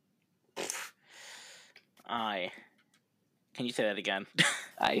 Can you say that again?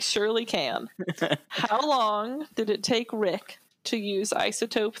 I surely can. How long did it take Rick to use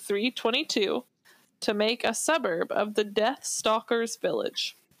isotope 322 to make a suburb of the Death Stalkers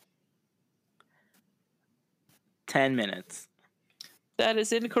village? 10 minutes. That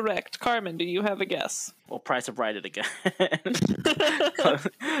is incorrect. Carmen, do you have a guess? Well, Price of Right it again.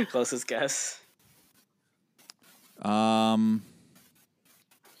 Closest guess.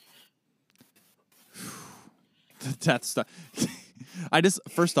 That's I just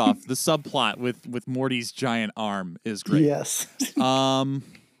first off, the subplot with Morty's giant arm is great. Yes.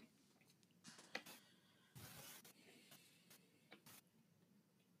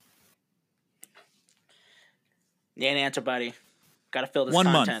 Yeah, an answer, buddy. Gotta fill this 1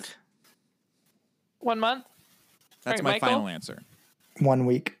 month. content. 1 month? That's All my right, Michael? final answer. 1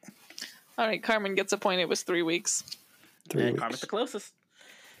 week. All right, Carmen gets a point. It was 3 weeks. 3 And weeks. Carmen's the closest.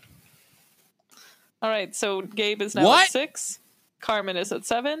 All right, so Gabe is now What? at 6, Carmen is at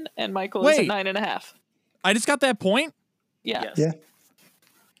 7, and Michael is at Wait. 9.5. I just got that point. Yeah. Yes. Yeah.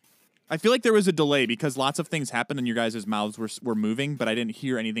 I feel like there was a delay because lots of things happened and your guys' mouths were moving, but I didn't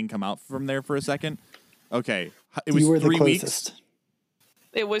hear anything come out from there for a second. Okay. It was You were the 3 weeks. closest.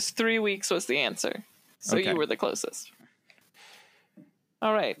 It was 3 weeks was the answer. So Okay. you were the closest.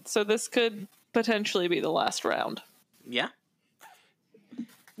 All right, so this could potentially be the last round, Yeah.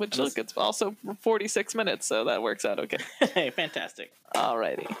 which look, it's also 46 minutes, so that works out okay. Hey, fantastic. All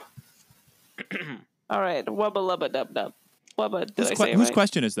righty. All right, wubba lubba dub dub. Wubba, did I say it Whose right?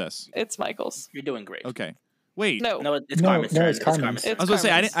 question is this? It's Michael's. You're doing great. Okay. Wait. No, No, it's No, Carmen's no, turn. it's Carmen's. It's I was going to say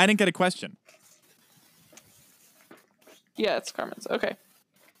Carmen's. I didn't get a question. Yeah, it's Carmen's. Okay.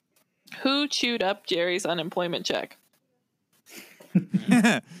 Who chewed up Jerry's unemployment check?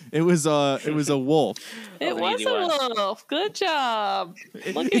 It was a wolf. It was an was easy a one. wolf. Good job.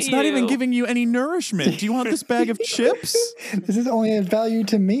 Look It's at not even you. giving you any nourishment. Do you want this bag of chips? This is only a value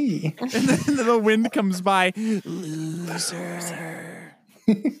to me. And then the wind comes by.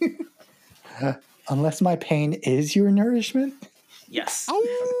 Unless my pain is your nourishment. Yes.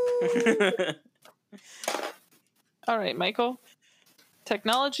 All right, Michael.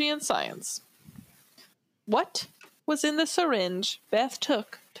 Technology and science. What was in the syringe Beth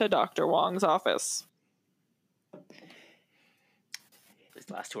took to Dr. Wong's office? These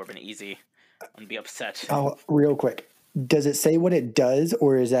last two have been easy. I'm gonna be upset. Oh, real quick. Does it say what it does,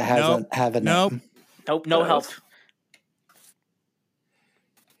 or is it Nope. have a Nope. name? Nope, no Both. help.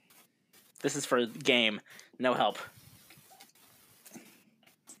 This is for game. No help.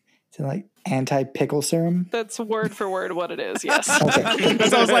 Is it like anti-pickle serum? That's word for word what it is, yes. Okay.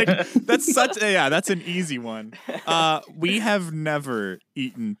 Because I was like, that's an easy one. We have never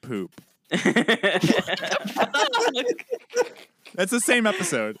eaten poop. That's the same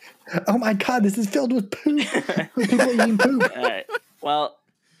episode. Oh my god, this is filled with poop. With people eating poop. All right. Well,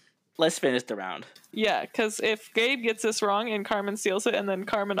 let's finish the round. Yeah, because if Gabe gets this wrong and Carmen steals it, and then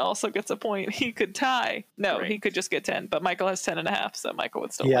Carmen also gets a point, he could tie. No, Right. he could just get 10, but Michael has 10.5, so Michael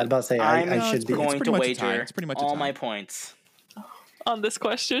would still Yeah, I was win about to say I'm I should be. going pretty to much a tie. wager It's pretty much a all tie. my points on this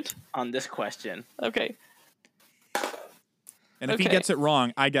question. on this question. Okay. And if he Okay. gets it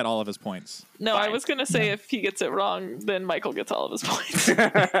wrong, I get all of his points. No, I Fine. was going to say if he gets it wrong, then Michael gets all of his points.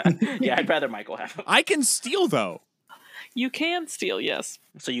 Yeah, I'd rather Michael have them. I can steal though. You can steal, yes.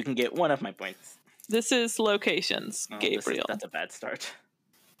 So you can get one of my points. This is locations, Oh, Gabriel. that's a bad start.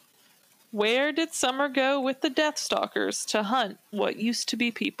 Where did Summer go with the Death Stalkers to hunt what used to be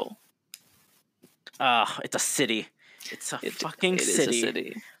people? It's a city. It's a fucking It is city. a city.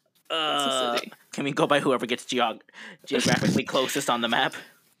 It's a city. Can we go by whoever gets geographically closest on the map?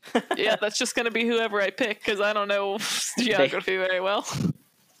 Yeah, that's just going to be whoever I pick because I don't know geography very well.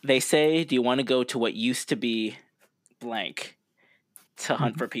 They say, do you want to go to what used to be blank to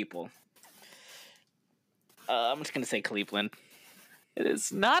hunt for people? I'm just going to say Cleveland. It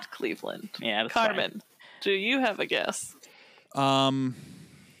is not Cleveland. Yeah, that's fine. Carmen, do you have a guess?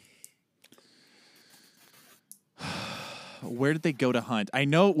 Where did they go to hunt? I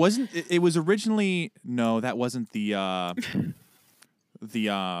know it was originally that wasn't the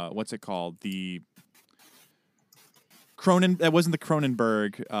what's it called? The that wasn't the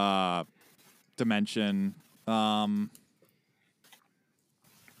Cronenberg dimension.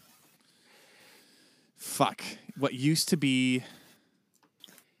 Fuck. What used to be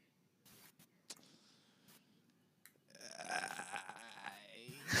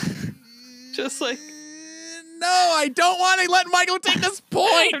Just like No, I don't want to let Michael take this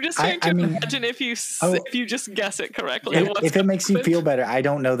point. I'm just trying to I mean- imagine if you if you just guess it correctly. If it makes you feel better, I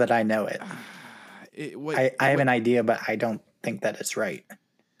don't know that I know it. I have an idea, but I don't think that it's right.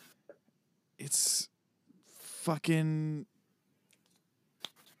 It's fucking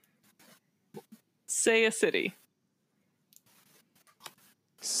Say a city.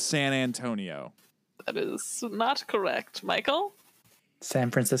 San Antonio. That is not correct. Michael?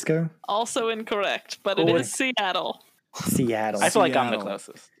 San Francisco, Also incorrect, but it is Seattle. Seattle. I feel like I'm the Seattle.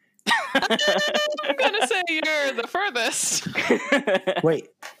 closest. I'm gonna say you're the furthest. Wait,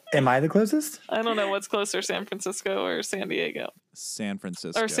 am I the closest? I don't know what's closer, San Francisco or San Diego San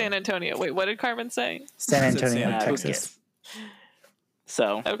Francisco. or San Antonio. Wait, what did Carmen say? San Is it Antonio, San- who Texas. cares?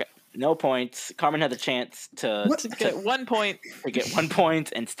 So, Okay, no points. Carmen had the chance to What? to get 1 point. to get 1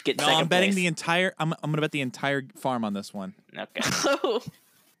 point and get No, second I'm betting place. the entire. I'm gonna bet the entire farm on this one. Okay. Oh.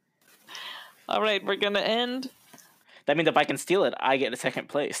 All right, we're gonna end. That means if I can steal it, I get a second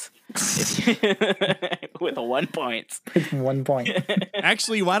place with a 1 point. 1 point.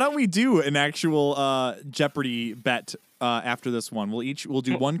 Actually, why don't we do an actual Jeopardy bet after this one? We'll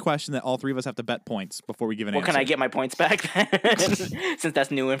do one question that all three of us have to bet points before we give an Well, answer. can I get my points back then? Since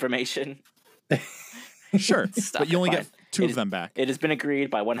that's new information. Sure, but you only Fine. get two It of is- them back. It has been agreed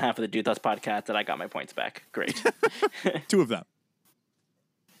by one half of the Dude Thoughts podcast that I got my points back. Great. Two of them.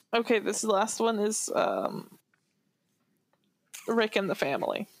 Okay, this last one is Rick and the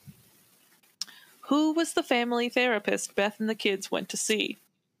family. Who was the family therapist Beth and the kids went to see?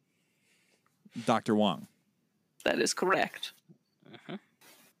 Dr. Wong. That is correct.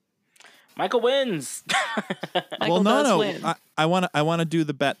 Michael wins. Michael does win. I want to do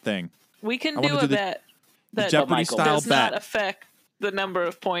the bet thing. We can I do wanna a do the bet that Jeopardy Michael style does not bet. affect the number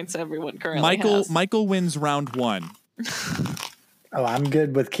of points everyone currently has. Michael wins round 1. Oh, I'm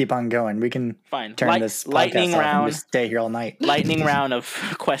good with keep on going. We can Fine. turn this podcast lightning off and round. just stay here all night. Lightning round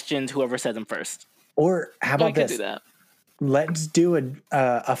of questions. Whoever says them first. Or how We about could this? do that. Let's do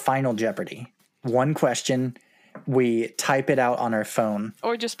a final Jeopardy. One question. We type it out on our phone,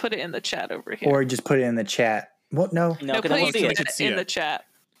 Or just put it in the chat over here. or just put it in the chat. Well, no. No, no, because put I won't see it it. see in it. the chat.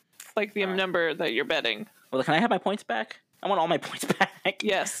 Like the number that you're betting. Well, can I have my points back? I want all my points back.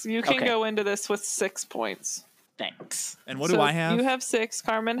 Yes, you can Okay. go into this with 6 points. Thanks. And what So do I have? You have 6,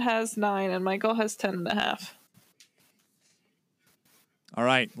 Carmen has 9, and Michael has 10.5. All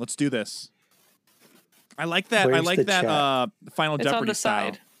right, let's do this. I like that. Where's I like the that chat? Final It's Jeopardy on the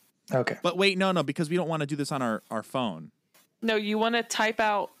style. side. Okay. But wait, no, because we don't want to do this on our phone. No, you want to type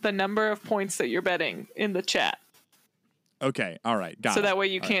out the number of points that you're betting in the chat. Okay, all right, got So it. that way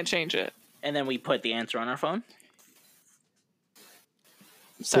you All can't change it. And then we put the answer on our phone.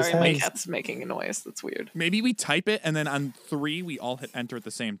 Sorry, my has- cat's making a noise. That's weird. Maybe we type it and then on 3 we all hit enter at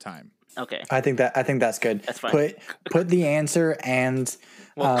the same time. Okay. I think that's good. That's fine. Put the answer and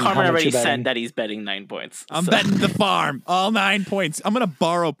Well, how Carmen much already you're betting. said that he's betting 9 points. I'm so- betting the farm. All 9 points. I'm gonna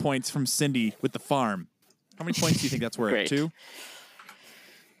borrow points from Cindy with the farm. How many points do you think that's worth? Great. 2?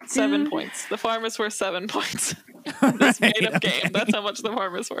 7 points. The farm is worth 7 points. This made up game. That's how much the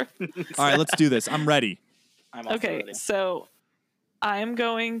farm is worth. All right, let's do this. I'm ready. I'm also Okay, ready. so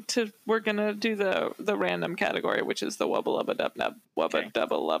we're gonna do the random category, which is the wubba lubba dub nub, wubba Okay.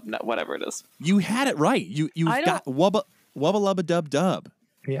 dubba lub nub, whatever it is. You had it right. You've I got wubba lubba dub dub.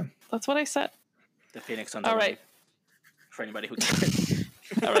 Yeah. That's what I said. The Phoenix on the All Run, right. For anybody who cares.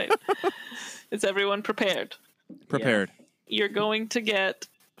 All right. Is everyone prepared? Prepared. You're going to get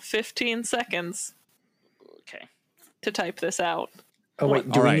 15 seconds Okay. to type this out. Oh wait,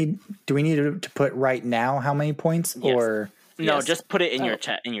 All right. do we need to put right now how many points Yes. or No, Yes. just put it in your Oh.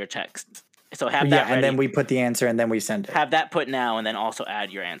 chat in your text. So have yeah, that ready. and then we put the answer and then we send it. have that put now, and then also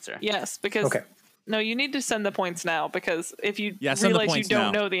add your answer. Yes, because Okay. no, you need to send the points now because if you Yeah, send the realize you points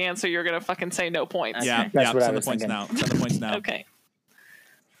don't now. know the answer, you're gonna fucking say no points. Okay. Yeah, That's yeah. what I Send the was points thinking. now. Send the points now. Okay.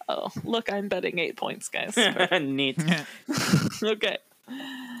 Oh, look, I'm betting 8 points, guys. Neat. Okay.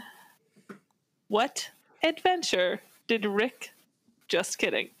 What adventure did Rick... Just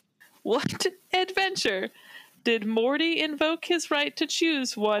kidding. What adventure did Morty invoke his right to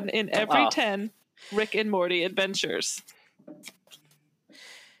choose one in every Oh. 10 Rick and Morty adventures?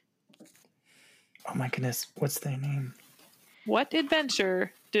 Oh my goodness, what's their name? What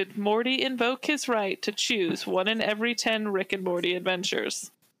adventure did Morty invoke his right to choose one in every 10 Rick and Morty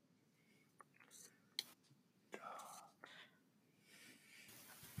adventures?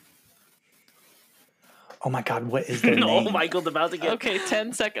 Oh my god, what is their No, name? Michael's about to get. Okay,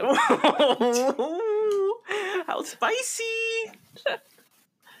 10 seconds. How spicy!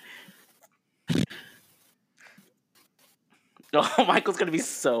 Oh, Michael's gonna be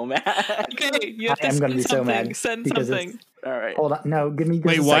so mad. Okay, you have to I am gonna send be so something. mad Send because it's- something. All right, Hold on, no, give me just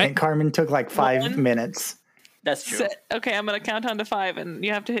Wait, a what? second. Carmen took like 5 One. minutes. that's true. Okay, I'm gonna count down to 5, and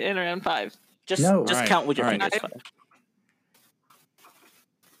you have to hit enter on 5. Just No. just All right, count with your all right. fingers.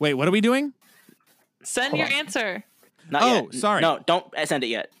 Wait, what are we doing? Send Hold your on. answer. Not Oh, yet. sorry. No, don't send it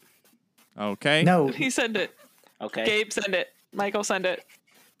yet. Okay. No, He send it. Okay. Gabe send it. Michael send it.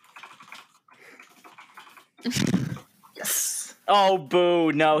 Yes. Oh,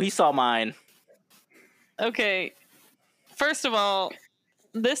 boo. No, he saw mine. Okay. First of all,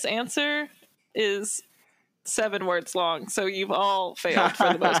 this answer is 7 words long, so you've all failed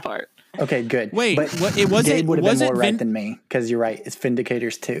for the most part. Okay, good. Wait, but what? It wasn't. Gabe would have Was been it more right than me because you're right. It's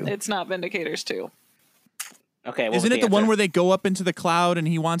Vindicators 2. It's not Vindicators 2. Okay, what Isn't was it the one answer? where they go up into the cloud and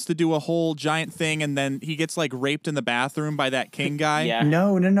he wants to do a whole giant thing and then he gets like raped in the bathroom by that king guy? Yeah.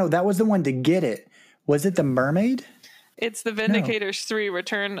 No. That was the one to get it. Was it the mermaid? It's the Vindicators 3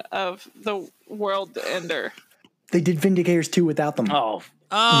 Return of the World Ender. They did Vindicators 2 without them. Oh,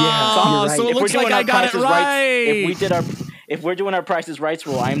 Oh, you're right. so it If looks like I got it right. If we're doing our Price is Rights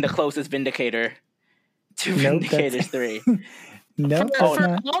rule, I am the closest Vindicator to Nope, Vindicators 3. No, For that's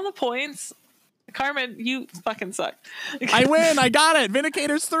not. all the points, Carmen, you fucking suck. I win. I got it.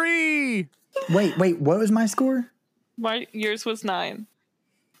 Vindicators 3. Wait. What was my score? Yours was 9.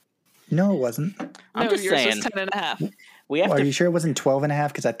 No, it wasn't. I'm No, just yours saying. was 10 and a half. We have Are to. you sure it wasn't 12 and a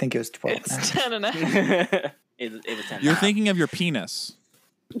half? Because I think it was 12 and a It's half. 10 and a half. it was 10. You're thinking of your penis.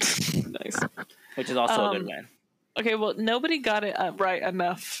 Nice. which is also a good win. Okay, well, nobody got it right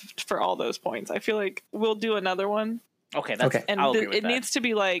enough for all those points. I feel like we'll do another one. Okay, that's Okay. And I'll agree with it that. needs to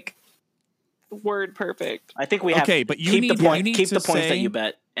be like word perfect. I think we have Okay, but you keep need- the point, you need keep to the points that say- you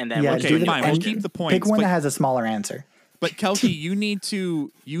bet, and then Yeah, we'll Okay, do do the fine. We'll and keep the points. Pick one but, that has a smaller answer. but Kelky, you need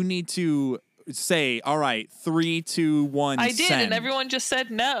to say, all right, 3, 2, 1. I did, send. and everyone just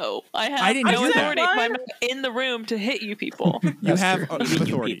said no. I have I didn't no do that. authority. I'm in the room to hit you people. You That's have, true. you have You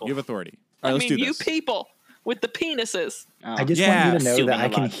authority. people. You have authority. I All right, let's mean, do you this. people with the penises. Oh. I just Yeah, want you to know assuming that I a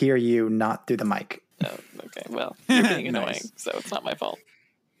can lot. hear you not through the mic. Oh, okay, well, you're being Nice. annoying, so it's not my fault.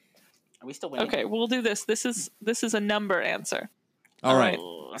 Are we still winning? Okay, we'll do this. This is a number answer. All right.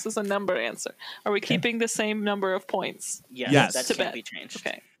 Oh, This is a number answer. Are we keeping the same number of points? yes, Yes. that To can't bet. be changed.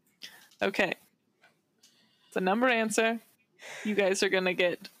 Okay. Okay. It's a number answer. You guys are gonna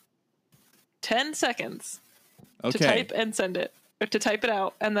get 10 seconds to Okay. type and send it, or to type it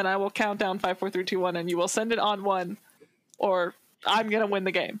out, and then I will count down 5, 4, 3, 2, 1, and you will send it on 1, or I'm gonna win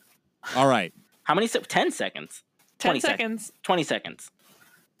the game. All right. How many? 10 seconds. 10 20 seconds. 20 seconds.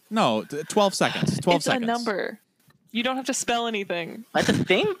 No, 12 seconds. 12 It's seconds. a number. You don't have to spell anything. I have to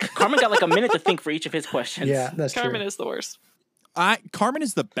think. Carmen got like a minute to think for each of his questions. Yeah, that's Carmen true. is the worst. Carmen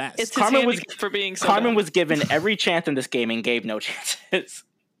is the best. It's his Carmen was- handicap for being so Carmen dumb. was given every chance in this game and gave no chances.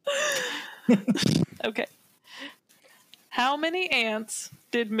 Okay. How many ants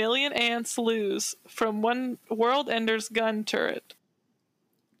did Million Ants lose from one World Ender's gun turret?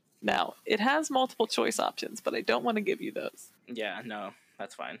 Now, it has multiple choice options, but I don't want to give you those. Yeah, no,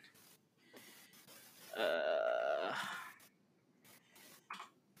 that's fine.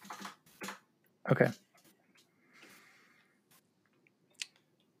 Okay.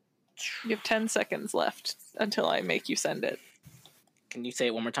 You have 10 seconds left until I make you send it. Can you say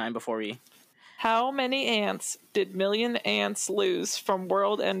it one more time before we? How many ants did Million Ants lose from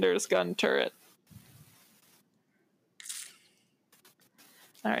World Ender's gun turret?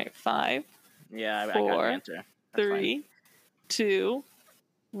 All right, 5, Yeah, I got an 4, answer. That's fine. 3, 2,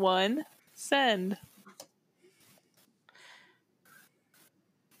 1, send.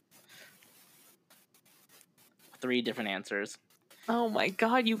 Three different answers. Oh my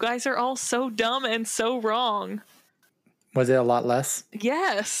god, you guys are all so dumb and so wrong. Was it a lot less?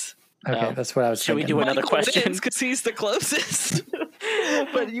 Yes. Okay, Oh. that's what I was Should we thinking. do another question? Because he's the closest.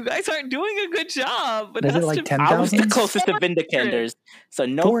 But you guys aren't doing a good job. It Is it has like to 10? I was the 10,000? closest to Vindicators, so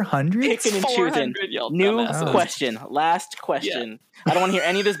no 400? picking and choosing. 400, y'all New dumbasses. question, last question. I don't want to hear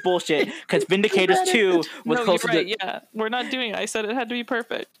any of this bullshit because Vindicators 2 was No, you're closer right. to. Yeah, we're not doing it. I said it had to be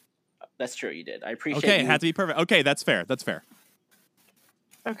perfect. That's true, you did. I appreciate Okay, it you. had to be perfect. Okay, that's fair. That's fair.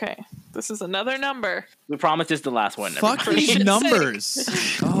 Okay, this is another number. We promised this is the last one. Fuck everybody. these shit's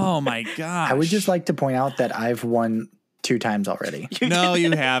numbers. Oh my god. I would just like to point out that I've won 2 times already. No,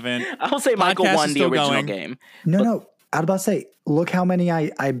 you haven't. I'll say Michael Podcast won is the still original going. game. No. I was about to say, look how many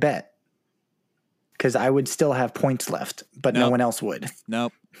I bet. Because I would still have points left, but no Nope. one else would.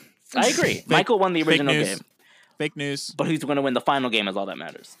 Nope. I agree. Michael won the Fake original news. game, Fake news. but who's going to win the final game is all that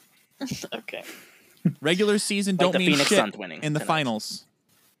matters. Okay. Regular season Like don't the mean Phoenix shit Suns winning in the tonight. finals.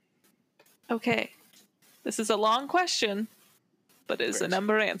 Okay. This is a long question, but it is a Great.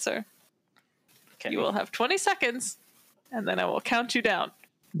 number answer. Okay. You will have 20 seconds, and then I will count you down.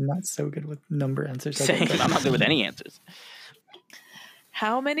 Not so good with number answers. I Same. think. I'm not good with any answers.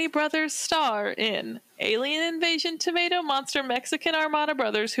 How many brothers star in Alien Invasion Tomato Monster Mexican Armada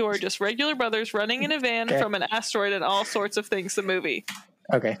Brothers, who are just regular brothers running in a van Okay. from an asteroid and all sorts of things, the movie?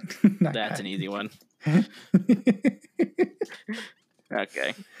 Okay. That's an easy one.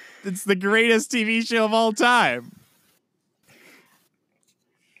 Okay. It's the greatest TV show of all time.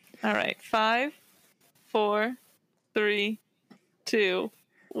 All right. 5, 4, 3, 2,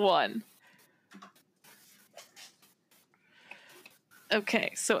 1.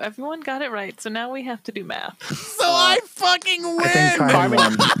 Okay, so everyone got it right. So now we have to do math. So I fucking win. I think Carmen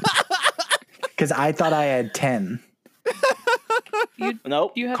won. Because I thought I had 10.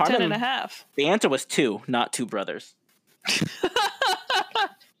 Nope. You have Carmen, 10 and a half. The answer was 2, not 2 brothers.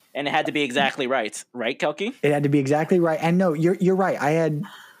 And it had to be exactly right. Right, Kelky? It had to be exactly right. And no, you're right.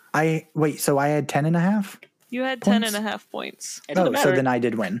 So I had 10 and a half? You had 10 Points? and a half points. It doesn't So matter then I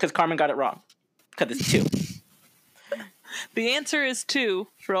did win. because Carmen got it wrong. Because it's 2. The answer is 2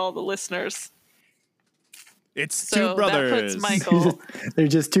 for all the listeners. It's So two brothers. that puts Michael. They're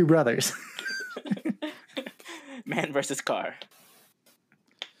just two brothers. Man versus car.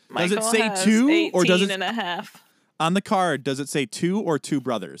 Does it Michael say has 2 or does 18 it and a half. on the card? Does it say 2 or 2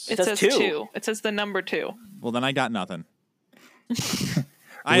 brothers? It says says 2. 2. It says the number 2. Well, then I got nothing.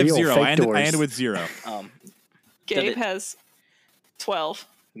 I have Real 0. fake I doors. ended with 0. Gabe it- has 12.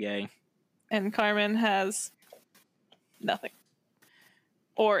 Yay. And Carmen has nothing.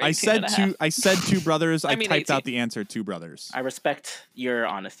 Or 18 I said and a half. 2. I said 2 brothers. I mean typed 18. out the answer 2 brothers. I respect your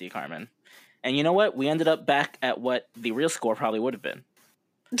honesty, Carmen. And you know what? We ended up back at what the real score probably would have been.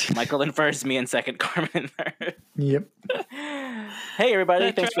 Michael in first, me in second, Carmen in third. Yep. Hey, everybody.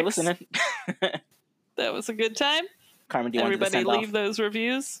 That Thanks for tracks. listening. That was a good time. Carmen, do you want to Everybody send leave off? those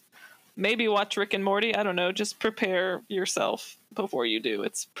reviews. Maybe watch Rick and Morty. I don't know. Just prepare yourself before you do.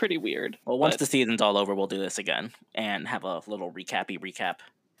 It's pretty weird. Well, once but the season's all over, we'll do this again and have a little recap.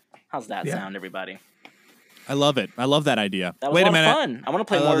 How's that Yeah. sound, everybody? I love it. I love that idea. That was Wait a a lot minute. of fun. I want to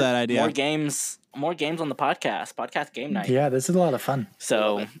play I love more, that idea. more games on the podcast game night. Yeah, this is a lot of fun.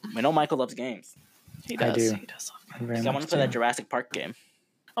 So I know Michael loves games. he I does. do. He does. Very So I want much to play that so. Jurassic Park game.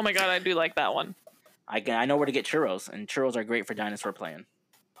 Oh my god, I do like that one. I know where to get churros, and churros are great for dinosaur playing.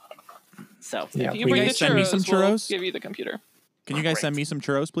 So Yeah, If you we bring the guys send me some we'll churros? give you the computer. Can you guys Great. send me some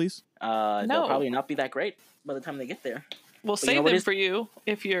churros, please? they'll No. probably not be that great by the time they get there. We'll you know save what them is- for you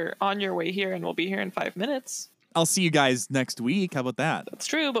if you're on your way here, and we'll be here in 5 minutes. I'll see you guys next week. How about that? That's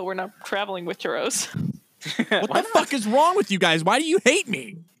true, but we're not traveling with churros. What the fuck is wrong with you guys? Why do you hate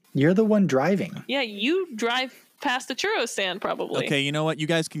me? You're the one driving. Yeah, you drive past the churro stand probably. Okay, you know what? You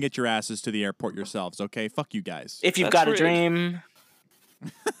guys can get your asses to the airport yourselves, okay? Fuck you guys. If you've That's got a rude. dream,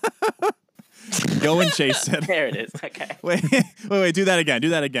 Go and chase it. there it is. Okay. Wait, do that again. Do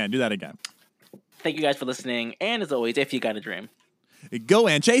that again. Thank you guys for listening. And as always, if you got a dream. Go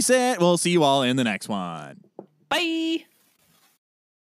and chase it. We'll see you all in the next one. Bye.